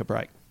we'll take a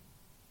break.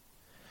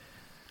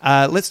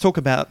 Let's talk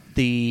about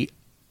the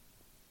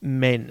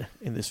men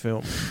in this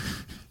film.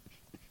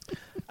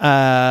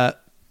 As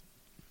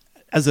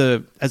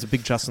a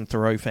big Justin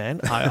Theroux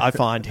fan, I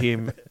find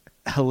him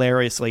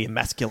hilariously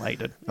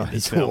emasculated in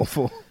this film.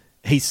 Awful.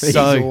 He's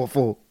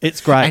awful.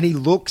 It's great. And he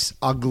looks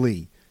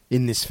ugly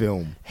in this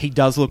film. He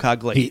does look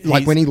ugly.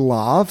 When he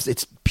laughs,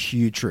 it's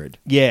putrid.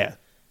 Yeah.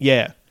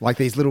 Like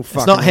these little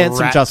fucking It's not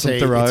handsome rat Justin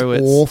teeth. Theroux.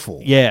 It's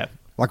awful. Yeah.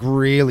 Like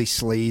really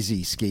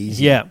sleazy, skeezy.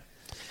 Yeah.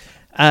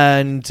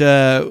 And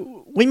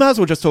we might as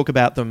well just talk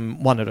about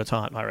them one at a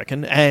time, I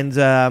reckon.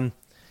 And,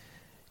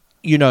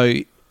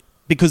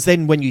 because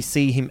then when you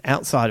see him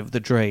outside of the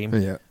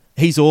dream,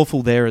 he's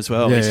awful there as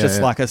well. He's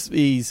just like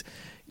he's,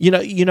 you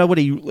know what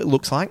he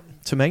looks like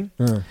to me?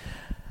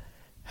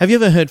 Have you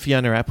ever heard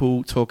Fiona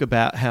Apple talk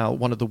about how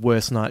one of the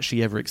worst nights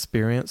she ever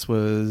experienced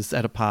was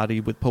at a party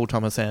with Paul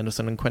Thomas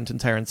Anderson and Quentin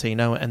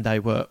Tarantino, and they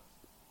were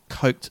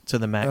coked to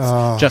the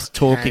max, just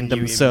talking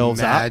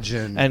themselves up.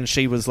 And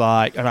she was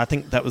like, and I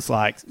think that was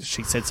like,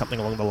 she said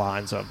something along the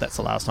lines of, "That's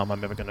the last time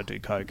I'm ever going to do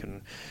coke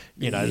and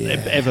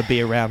ever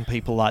be around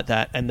people like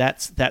that." And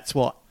that's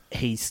what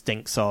he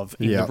stinks of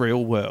in the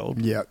real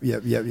world. Yep.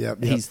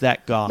 He's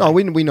that guy. No,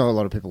 we know a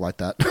lot of people like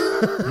that.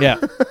 Yeah.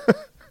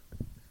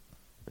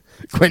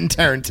 Quentin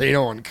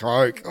Tarantino on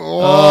coke.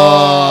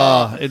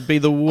 Oh, it'd be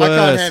the worst. I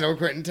can't handle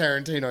Quentin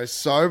Tarantino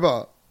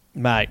sober.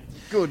 Mate.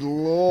 Good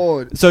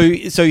Lord. So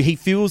he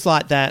feels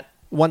like that,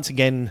 once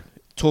again,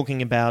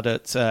 talking about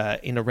it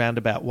in a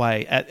roundabout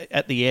way.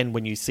 At the end,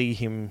 when you see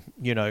him,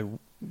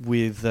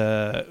 with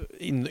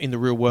in the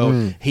real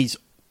world, he's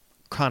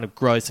kind of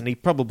gross, and he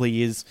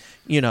probably is,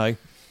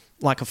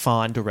 like a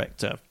fine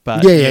director.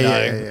 But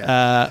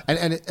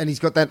and he's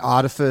got that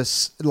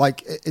artifice.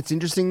 Like, it's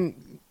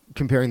interesting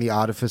comparing the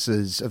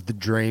artifices of the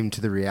dream to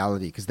the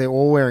reality, because they're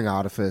all wearing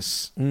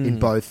artifice in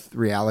both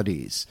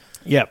realities.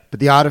 Yeah. But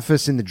the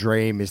artifice in the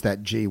dream is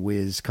that gee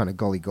whiz kind of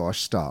golly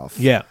gosh stuff.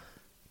 Yeah.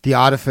 The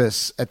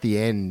artifice at the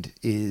end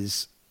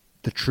is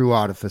the true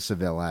artifice of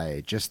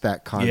LA. Just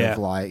that kind of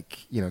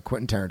like,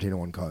 Quentin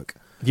Tarantino on coke.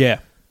 Yeah.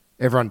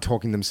 Everyone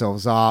talking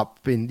themselves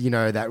up in,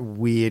 that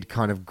weird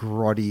kind of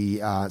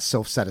grotty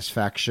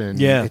self-satisfaction.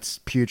 Yeah. It's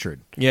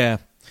putrid. Yeah.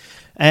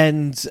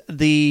 And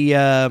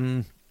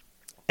the...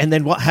 And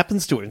then what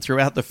happens to him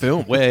throughout the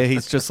film, where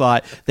he's just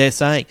like, they're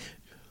saying,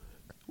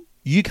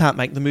 you can't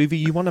make the movie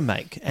you want to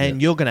make,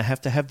 and you're going to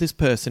have this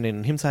person in.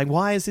 And him saying,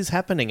 why is this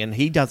happening? And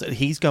he does it.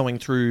 He's going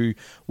through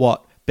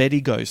what Betty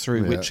goes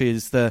through, which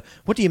is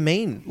what do you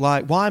mean?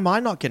 Like, why am I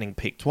not getting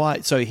picked?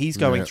 Why? So he's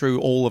going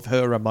through all of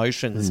her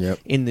emotions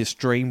in this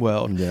dream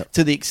world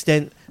to the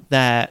extent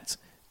that,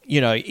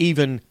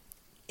 even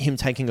him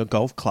taking a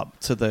golf club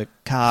to the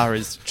car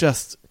is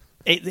just...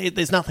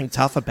 there's nothing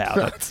tough about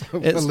it. It's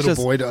a little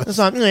boy does. It's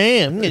like, I'm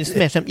going to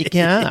smash up your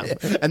car.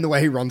 And the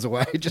way he runs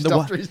away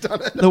after he's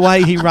done it. The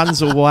way he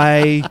runs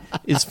away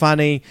is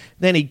funny.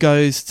 Then he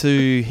goes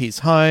to his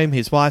home.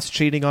 His wife's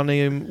cheating on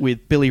him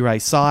with Billy Ray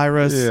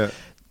Cyrus. Yeah.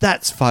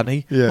 That's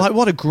funny. Yeah. Like,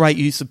 what a great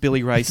use of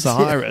Billy Ray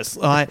Cyrus.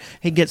 Like,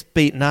 he gets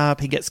beaten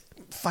up. He gets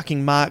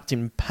fucking marked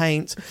in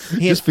paint.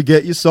 Just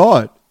forget you saw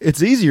it.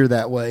 It's easier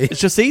that way. It's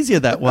just easier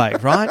that way,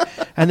 right?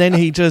 And then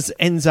he just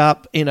ends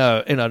up in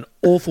an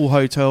awful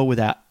hotel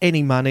without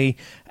any money.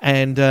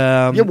 And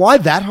why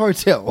that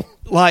hotel?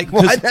 Like,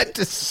 why that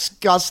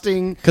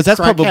disgusting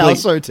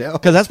house hotel?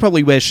 Because that's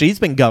probably where she's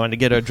been going to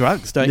get her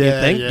drugs, don't you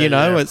think?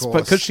 It's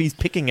course. because she's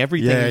picking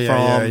everything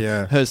from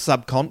her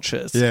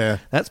subconscious. Yeah,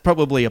 that's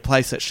probably a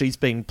place that she's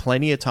been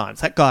plenty of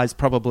times. That guy's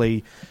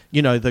probably,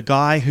 the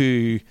guy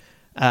who.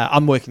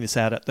 I'm working this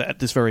out at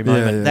this very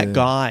moment. That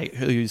guy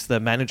who's the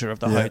manager of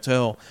the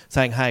hotel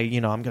saying, hey,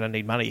 I'm going to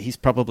need money. He's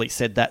probably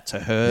said that to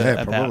her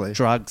about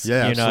drugs.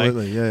 Yeah,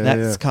 absolutely.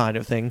 That's kind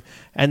of thing.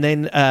 And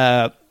then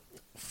the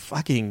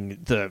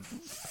fucking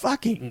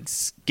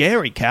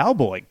scary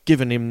cowboy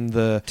giving him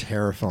the...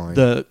 Terrifying.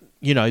 The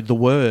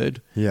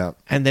word. Yeah.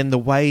 And then the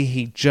way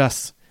he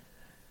just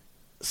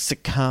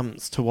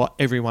succumbs to what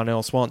everyone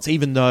else wants,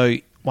 even though,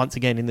 once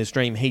again, in this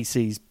dream, he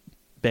sees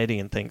Betty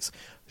and thinks...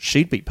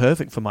 she'd be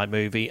perfect for my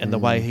movie, and the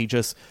way he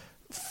just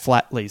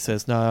flatly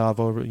says, "No,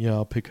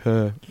 I'll pick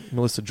her,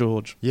 Melissa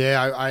George."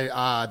 Yeah,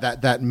 I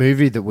that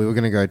movie that we were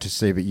going to go to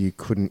see, but you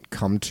couldn't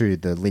come to,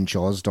 the Lynch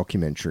Oz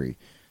documentary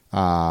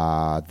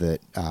that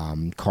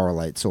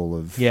correlates all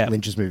of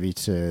Lynch's movie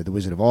to The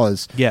Wizard of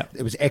Oz. Yeah,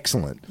 it was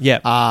excellent.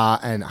 Yeah,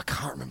 and I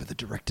can't remember the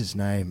director's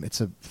name.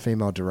 It's a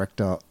female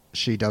director.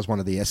 She does one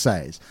of the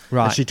essays,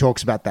 right? And she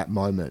talks about that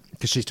moment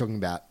because she's talking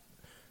about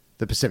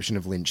the perception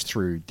of Lynch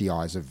through the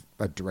eyes of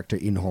a director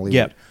in Hollywood.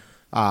 Yep.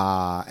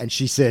 And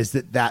she says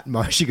that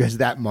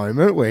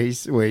moment where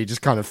he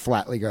just kind of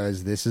flatly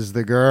goes, "This is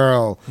the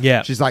girl."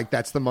 Yeah. She's like,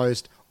 that's the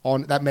most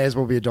that may as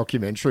well be a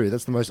documentary.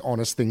 That's the most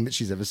honest thing that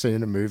she's ever seen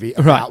in a movie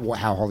about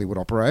how Hollywood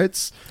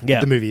operates. Yeah.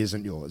 The movie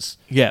isn't yours.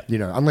 Yeah.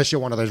 Unless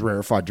you're one of those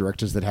rarefied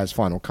directors that has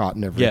final cut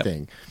and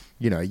everything.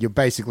 You're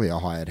basically a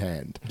hired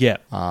hand. Yeah.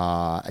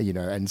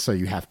 And so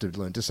you have to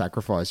learn to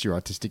sacrifice your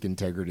artistic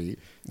integrity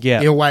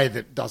in a way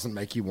that doesn't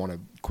make you want to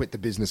quit the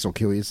business or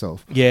kill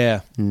yourself.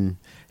 Yeah.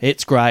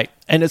 It's great.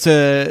 And it's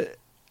the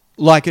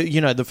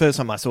first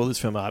time I saw this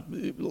film,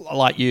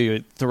 like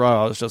you, Theroux,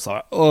 I was just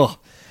like, oh.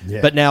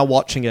 Yeah. But now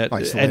watching it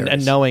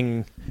and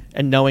knowing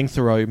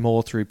Theroux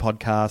more through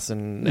podcasts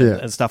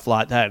and stuff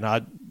like that, and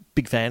I'm a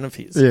big fan of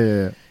his.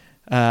 Yeah.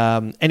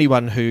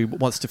 Anyone who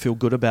wants to feel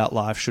good about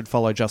life should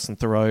follow Justin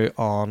Theroux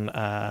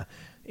on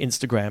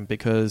Instagram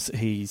because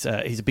he's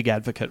a big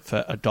advocate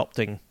for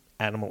adopting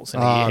animals,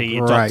 and he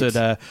adopted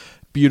a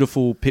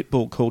beautiful pit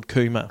bull called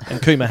Kuma,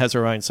 and Kuma has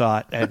her own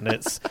site, and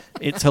it's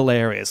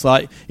hilarious.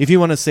 Like, if you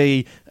want to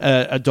see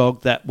a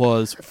dog that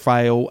was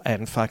frail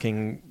and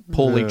fucking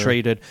poorly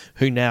treated,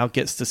 who now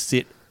gets to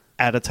sit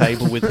at a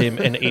table with him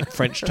and eat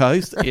French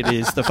toast, it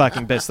is the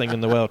fucking best thing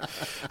in the world.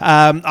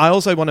 I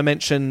also want to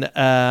mention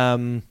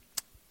the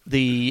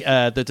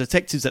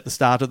detectives at the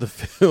start of the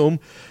film.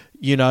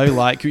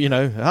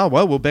 Oh,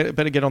 well, we'll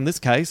better get on this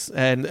case.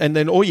 And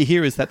then all you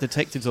hear is that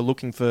detectives are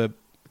looking for,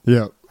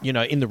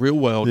 in the real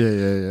world,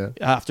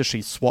 after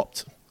she's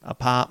swapped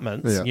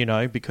apartments,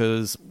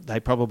 because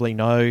they probably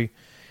know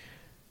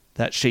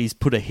that she's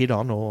put a hit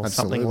on or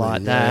something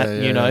like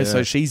that,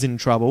 so she's in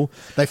trouble.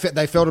 They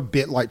felt a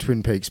bit like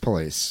Twin Peaks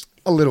police.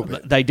 A little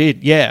bit. They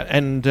did, yeah.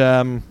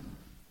 And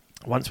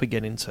once we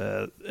get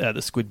into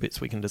the squid bits,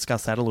 we can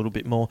discuss that a little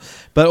bit more.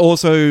 But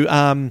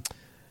also...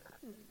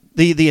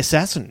 The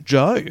assassin,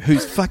 Joe,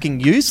 who's fucking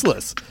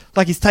useless.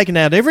 Like, he's taken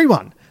out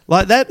everyone.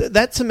 Like,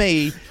 that to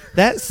me,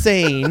 that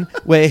scene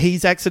where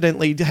he's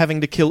accidentally having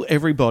to kill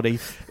everybody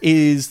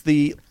is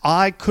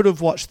I could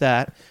have watched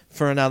that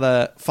for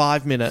another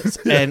 5 minutes.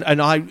 And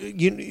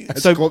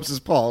so corpses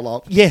pile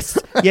up. Yes.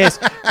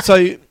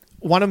 So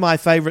one of my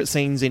favourite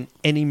scenes in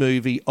any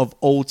movie of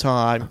all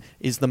time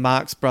is the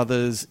Marx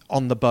Brothers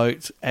on the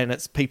boat, and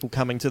it's people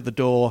coming to the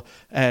door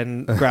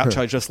and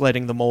Groucho just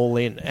letting them all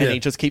in. And he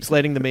just keeps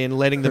letting them in.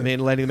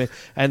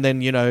 And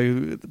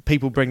then,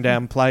 people bring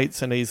down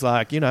plates and he's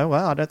like, well,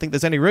 I don't think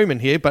there's any room in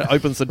here, but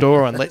opens the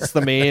door and lets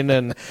them in.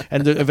 And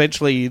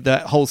eventually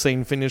that whole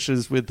scene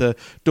finishes with the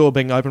door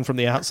being open from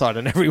the outside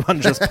and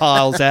everyone just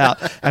piles out.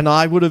 And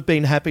I would have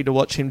been happy to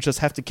watch him just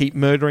have to keep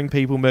murdering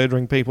people. And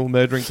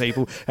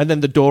then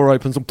the door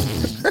opens and...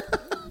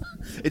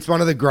 It's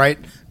one of the great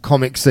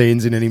comic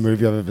scenes in any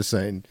movie I've ever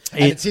seen.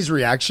 And it's his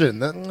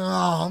reaction.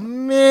 Oh,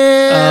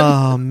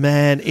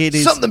 man. It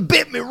is... Something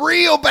bit me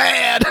real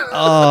bad.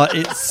 Oh,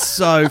 it's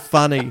so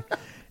funny.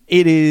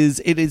 It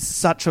is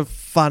such a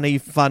funny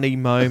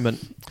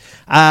moment.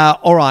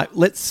 All right,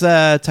 let's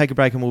take a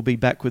break and we'll be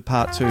back with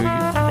part 2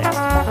 next.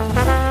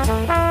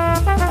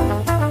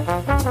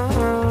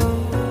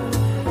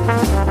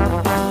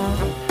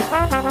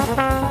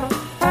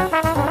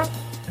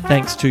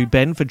 Thanks to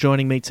Ben for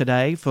joining me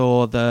today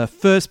for the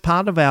first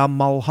part of our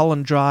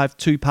Mulholland Drive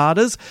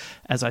two-parters.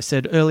 As I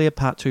said earlier,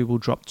 part 2 will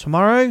drop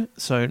tomorrow,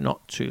 so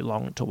not too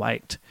long to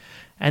wait.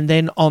 And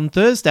then on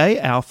Thursday,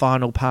 our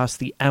final Pass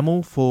the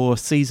Amel for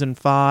Season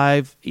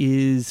 5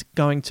 is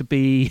going to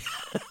be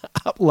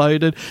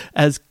uploaded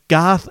as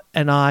Garth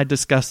and I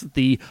discuss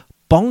the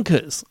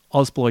bonkers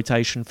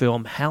Ozploitation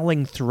film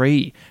Howling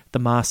 3, The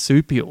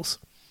Marsupials.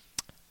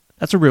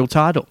 That's a real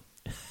title.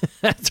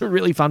 That's a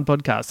really fun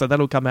podcast. So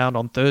that'll come out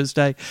on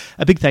Thursday.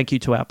 A big thank you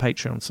to our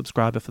Patreon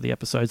subscriber for the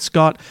episode,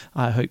 Scott.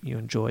 I hope you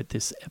enjoyed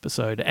this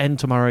episode and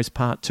tomorrow's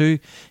part 2.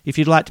 If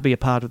you'd like to be a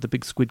part of the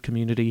Big Squid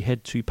community,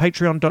 head to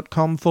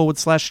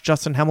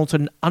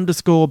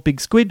patreon.com/JustinHamilton_Big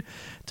Squid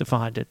to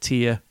find a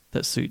tier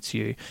that suits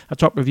you. A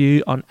top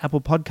review on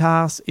Apple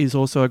Podcasts is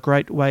also a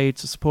great way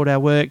to support our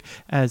work,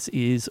 as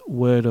is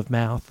word of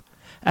mouth.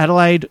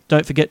 Adelaide,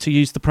 don't forget to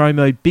use the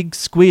promo Big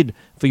Squid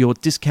for your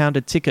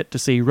discounted ticket to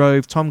see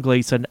Rove, Tom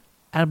Gleeson,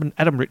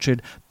 Adam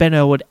Richard, Ben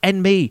Elwood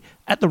and me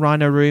at the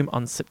Rhino Room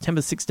on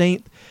September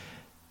 16th.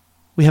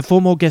 We have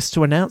 4 more guests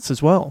to announce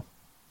as well.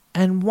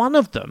 And one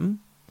of them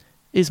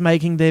is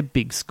making their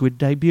Big Squid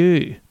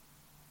debut.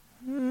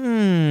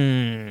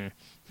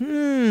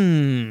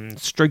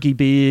 Streaky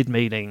beard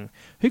meeting.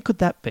 Who could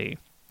that be?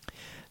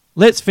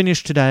 Let's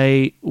finish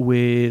today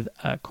with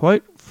a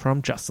quote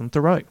from Justin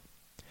Theroux.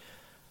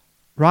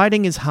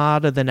 Writing is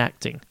harder than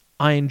acting.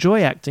 I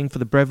enjoy acting for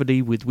the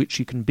brevity with which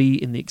you can be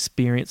in the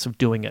experience of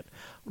doing it.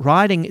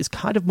 Writing is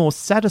kind of more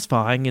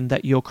satisfying in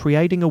that you're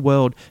creating a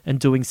world and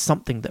doing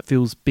something that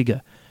feels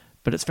bigger,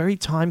 but it's very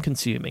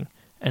time-consuming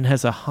and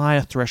has a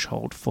higher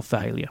threshold for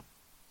failure.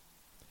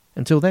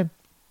 Until then.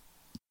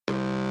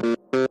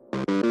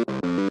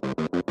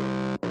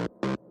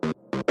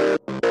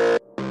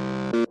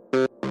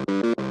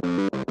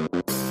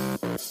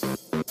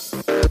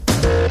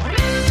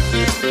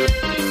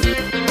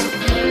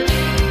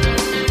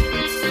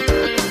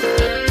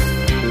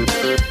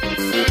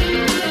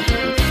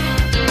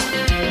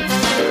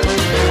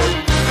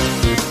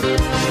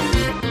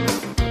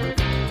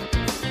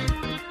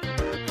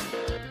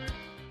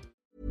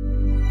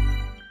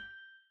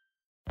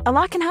 A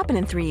lot can happen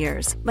in 3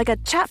 years, like a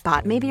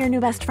chatbot may be your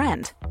new best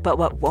friend. But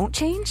what won't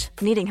change?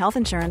 Needing health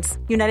insurance.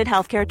 United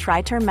Healthcare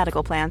Tri-Term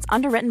Medical Plans,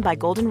 underwritten by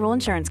Golden Rule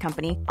Insurance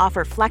Company,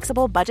 offer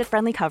flexible,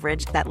 budget-friendly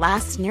coverage that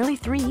lasts nearly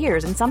 3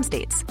 years in some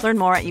states. Learn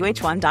more at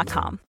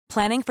UH1.com.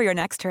 Planning for your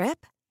next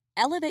trip?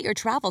 Elevate your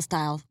travel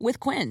style with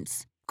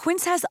Quince.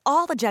 Quince has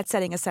all the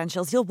jet-setting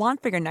essentials you'll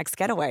want for your next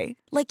getaway,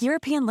 like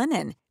European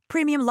linen,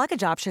 premium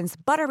luggage options,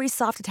 buttery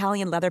soft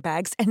Italian leather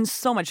bags, and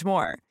so much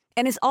more.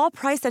 And is all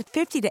priced at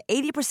 50 to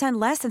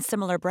 80% less than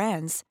similar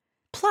brands.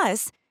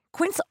 Plus,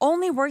 Quince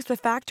only works with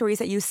factories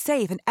that use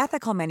safe and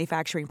ethical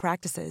manufacturing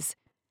practices.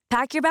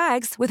 Pack your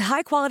bags with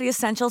high-quality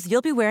essentials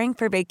you'll be wearing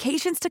for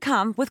vacations to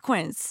come with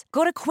Quince.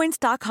 Go to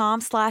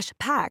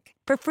quince.com/pack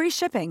for free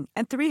shipping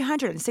and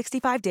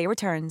 365-day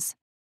returns.